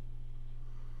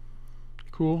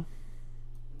 Cool.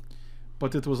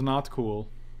 But it was not cool.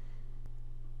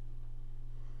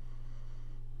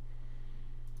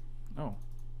 Oh.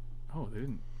 Oh, they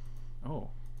didn't. Oh.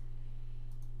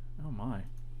 Oh my.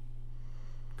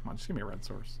 Come on, just give me a red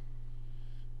source.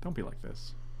 Don't be like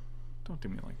this. Don't do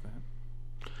me like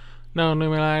that. No, do me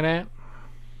like that.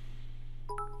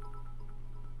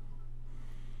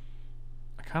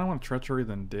 I kind of want Treachery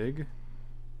than Dig.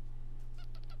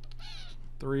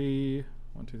 3,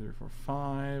 1, 2, 3, 4,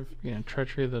 5. Yeah,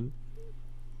 Treachery the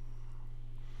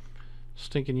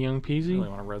stinking young peasy. I really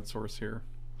want a red source here.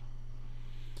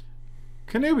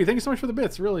 Kenobi, thank you so much for the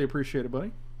bits. Really appreciate it,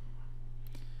 buddy.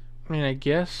 I mean, I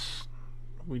guess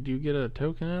we do get a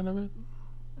token out of it.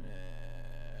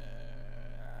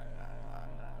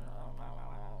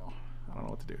 I don't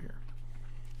know what to do here.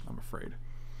 I'm afraid.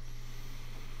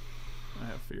 I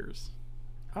have fears.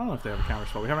 I don't know if they have a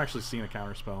counterspell. We haven't actually seen a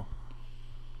counterspell.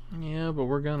 Yeah, but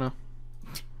we're gonna.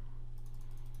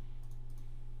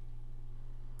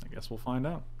 I guess we'll find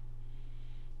out.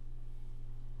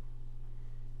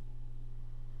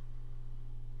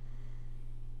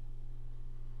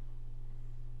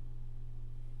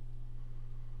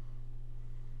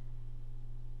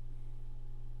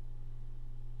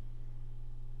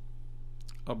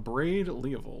 A Braid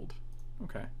Leovold.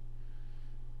 Okay.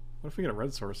 What if we get a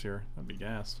red source here? That'd be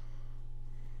gas.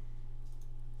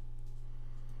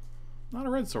 Not a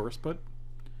red source, but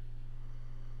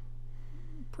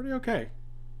pretty okay.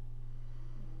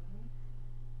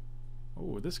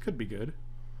 Oh, this could be good.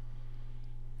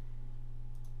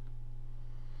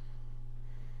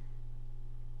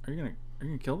 Are you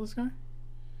gonna kill this guy?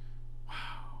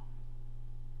 Wow.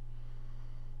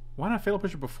 Why not Fatal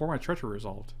Push it before my Treachery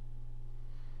resolved?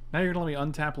 Now you're gonna let me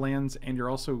untap lands, and you're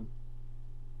also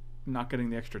not getting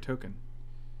the extra token.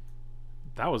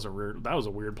 That was a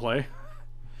weird play.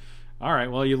 All right,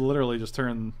 well you literally just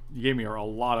you gave me a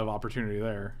lot of opportunity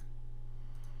there.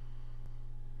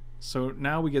 So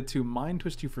now we get to Mind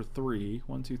Twist you for 3,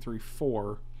 1, 2, 3,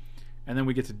 4, and then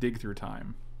we get to Dig Through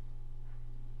Time.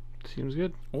 Seems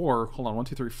good. Or hold on, 1,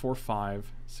 2, 3, 4,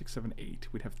 5, 6, 7, 8.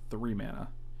 We'd have 3 mana.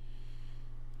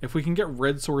 If we can get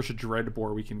Red Source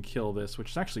Dreadbore, we can kill this,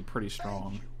 which is actually pretty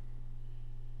strong.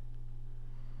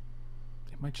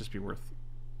 It might just be worth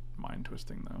Mind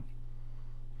Twisting, though.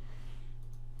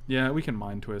 Yeah, we can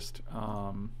Mind Twist.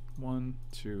 1,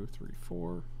 2, 3,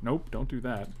 4. Nope, don't do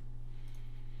that.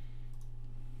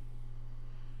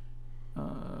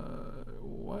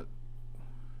 What?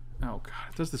 Oh, God.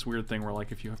 It does this weird thing where,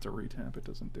 like, if you have to retap, it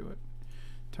doesn't do it.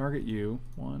 Target you.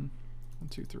 1,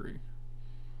 2, 3.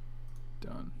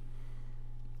 Done.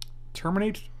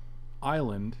 Terminate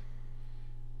Island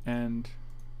and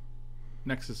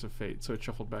Nexus of Fate. So it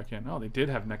shuffled back in. Oh, they did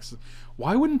have Nexus.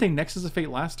 Why wouldn't they Nexus of Fate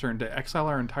last turn to exile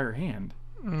our entire hand?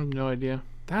 No idea.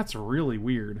 That's really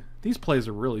weird. These plays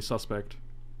are really suspect.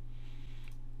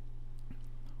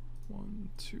 1,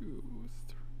 2,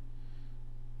 3.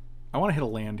 I want to hit a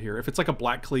land here. If it's like a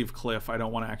Black Cleave Cliff, I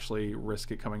don't want to actually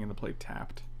risk it coming into play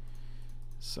tapped.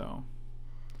 So,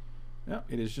 yeah,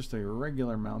 it is just a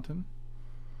regular mountain.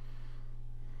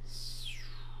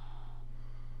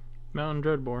 Mountain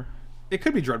Dreadbore. It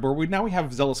could be Dreadbore. Now we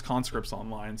have Zealous Conscripts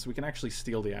online, so we can actually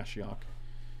steal the Ashiok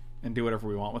and do whatever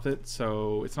we want with it.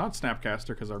 So it's not Snapcaster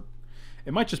because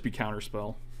it might just be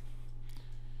Counterspell.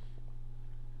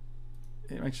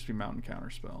 It might just be Mountain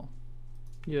Counterspell.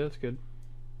 Yeah, that's good.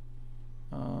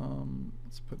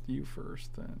 Let's put you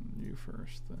first, then you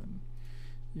first, then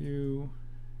you,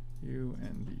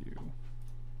 and you.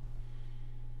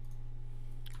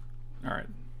 All right.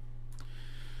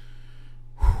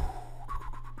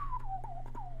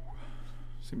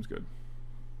 Seems good.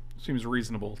 Seems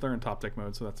reasonable. They're in top deck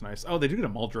mode, so that's nice. Oh, they do get a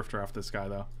Muldrifter off this guy,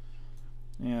 though.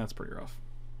 Yeah, that's pretty rough.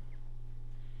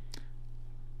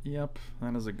 Yep,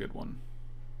 that is a good one.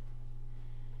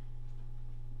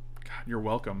 God, you're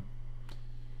welcome.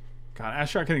 God,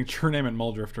 Ashiok hitting True Name and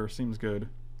Muldrifter seems good.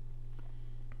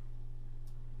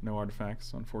 No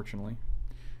artifacts, unfortunately.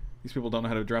 These people don't know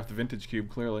how to draft the Vintage Cube,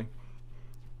 clearly.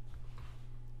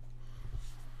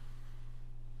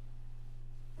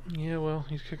 Yeah, well,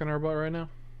 he's kicking our butt right now.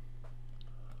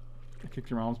 I kicked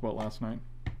your mom's butt last night.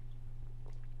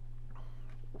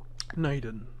 No, you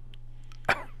didn't.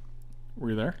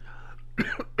 Were you there?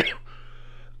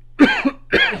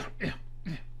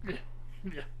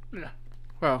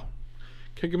 Wow.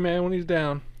 Kick a man when he's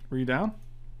down. Were you down?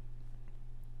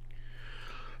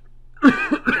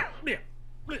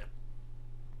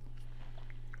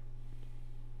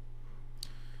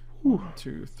 One,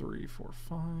 2, 3, 4,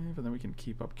 5, and then we can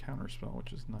keep up Counterspell,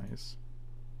 which is nice.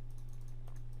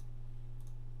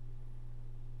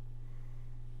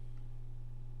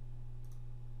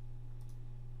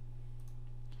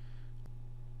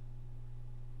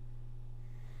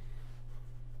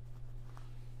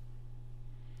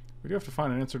 We do have to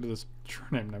find an answer to this True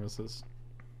Name Nemesis.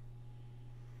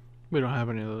 We don't have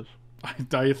any of those.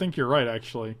 I think you're right,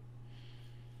 actually.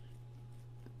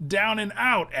 Down and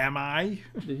out, am I?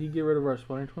 Did he get rid of our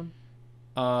Splinter Twin?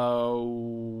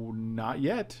 Not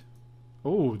yet.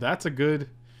 Oh, that's a good...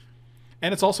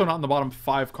 And it's also not in the bottom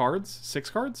 5 cards.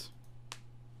 6 cards?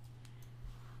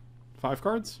 5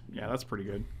 cards? Yeah, that's pretty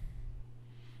good.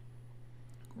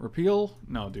 Repeal?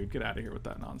 No, dude, get out of here with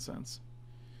that nonsense.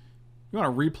 You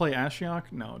want to replay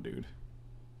Ashiok? No, dude.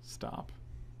 Stop.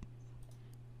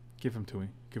 Give him to me.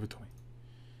 Give it to me.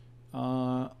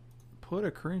 Put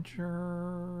a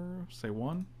creature... Say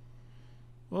 1.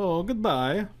 Oh,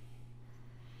 goodbye.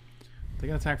 They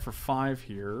can attack for 5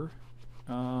 here.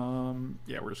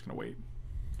 Yeah, we're just going to wait.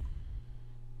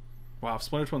 Wow, if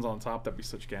Splinter Twin's on top, that'd be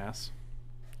such gas.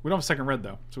 We don't have a second red,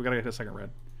 though, so we got to get a second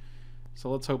red.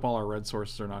 So let's hope all our red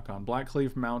sources are not gone. Black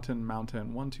Cleave, Mountain,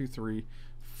 Mountain. 1, 2, 3,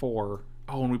 4.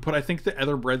 Oh, and we put... I think the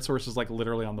other red source is, like,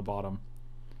 literally on the bottom.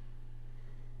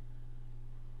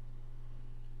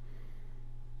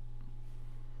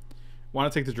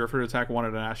 Want to take the Drifter to attack one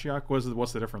at an Ashiok?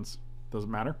 What's the difference? Does it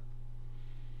matter?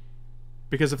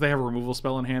 Because if they have a removal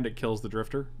spell in hand, it kills the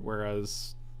Drifter,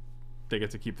 whereas they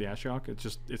get to keep the Ashiok.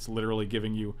 It's literally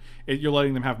giving you... you're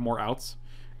letting them have more outs.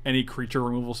 Any creature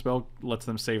removal spell lets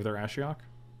them save their Ashiok,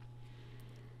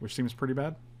 which seems pretty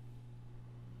bad.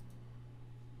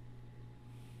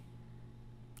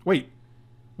 Wait.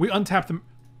 We untapped them...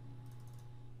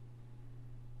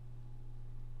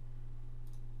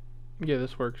 Yeah,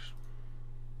 this works.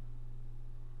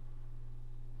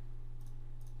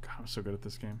 God, I'm so good at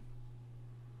this game.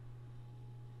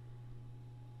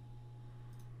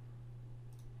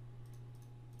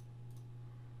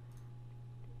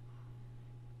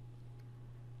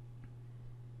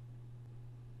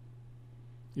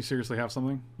 You seriously have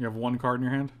something? You have 1 card in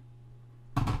your hand?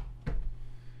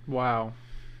 Wow.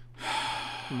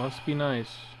 Must be nice.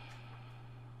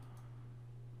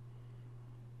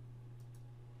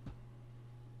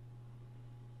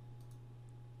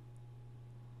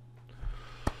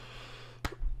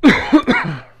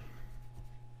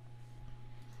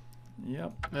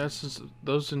 Yep.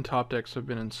 Those in top decks have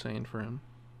been insane for him.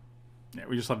 Yeah,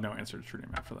 we just have no answer to True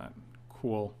Name after that.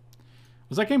 Cool.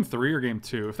 Was that game 3 or game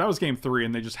 2? If that was game 3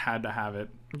 and they just had to have it.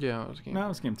 Yeah, it was game. No, it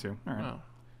was game 2. All right. Oh.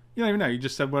 You don't even know. You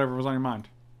just said whatever was on your mind.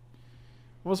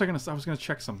 What was I gonna? I was gonna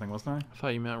check something, wasn't I thought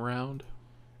you meant round.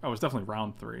 I? Oh, it was definitely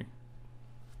round 3.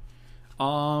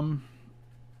 What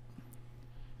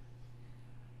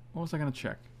was I gonna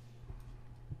check?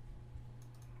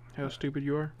 How stupid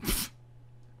you are.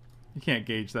 You can't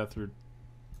gauge that through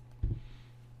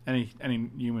any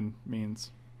human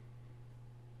means.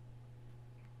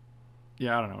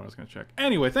 Yeah, I don't know what I was going to check.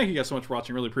 Anyway, thank you guys so much for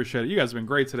watching. Really appreciate it. You guys have been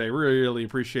great today. Really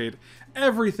appreciate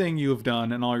everything you have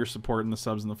done and all your support and the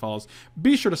subs and the follows.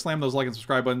 Be sure to slam those like and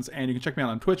subscribe buttons, and you can check me out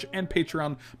on Twitch and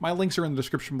Patreon. My links are in the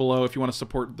description below if you want to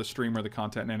support the stream or the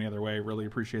content in any other way. Really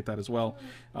appreciate that as well.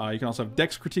 You can also have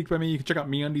decks critiqued by me. You can check out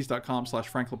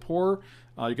meundies.com/FrankLepore.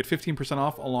 You get 15%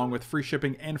 off along with free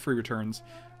shipping and free returns.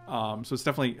 So it's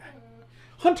definitely...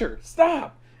 Hunter,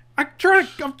 stop! I'm trying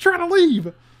to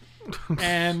leave!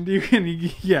 And you can,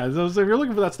 yeah, so if you're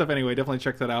looking for that stuff anyway, definitely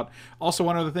check that out. Also,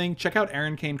 one other thing, check out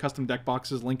Aaron Kane custom deck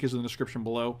boxes. Link is in the description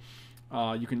below.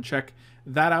 You can check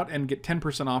that out and get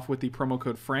 10% off with the promo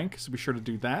code Frank, so be sure to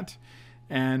do that.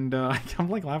 And I'm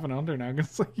like laughing at Hunter now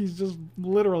because like, he's just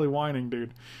literally whining,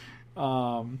 dude.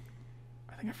 I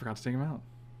think I forgot to take him out.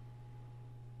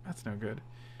 That's no good.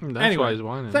 That's anyway, why he's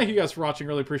whining. Thank you guys for watching.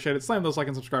 Really appreciate it. Slam those like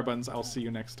and subscribe buttons. I'll see you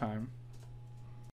next time.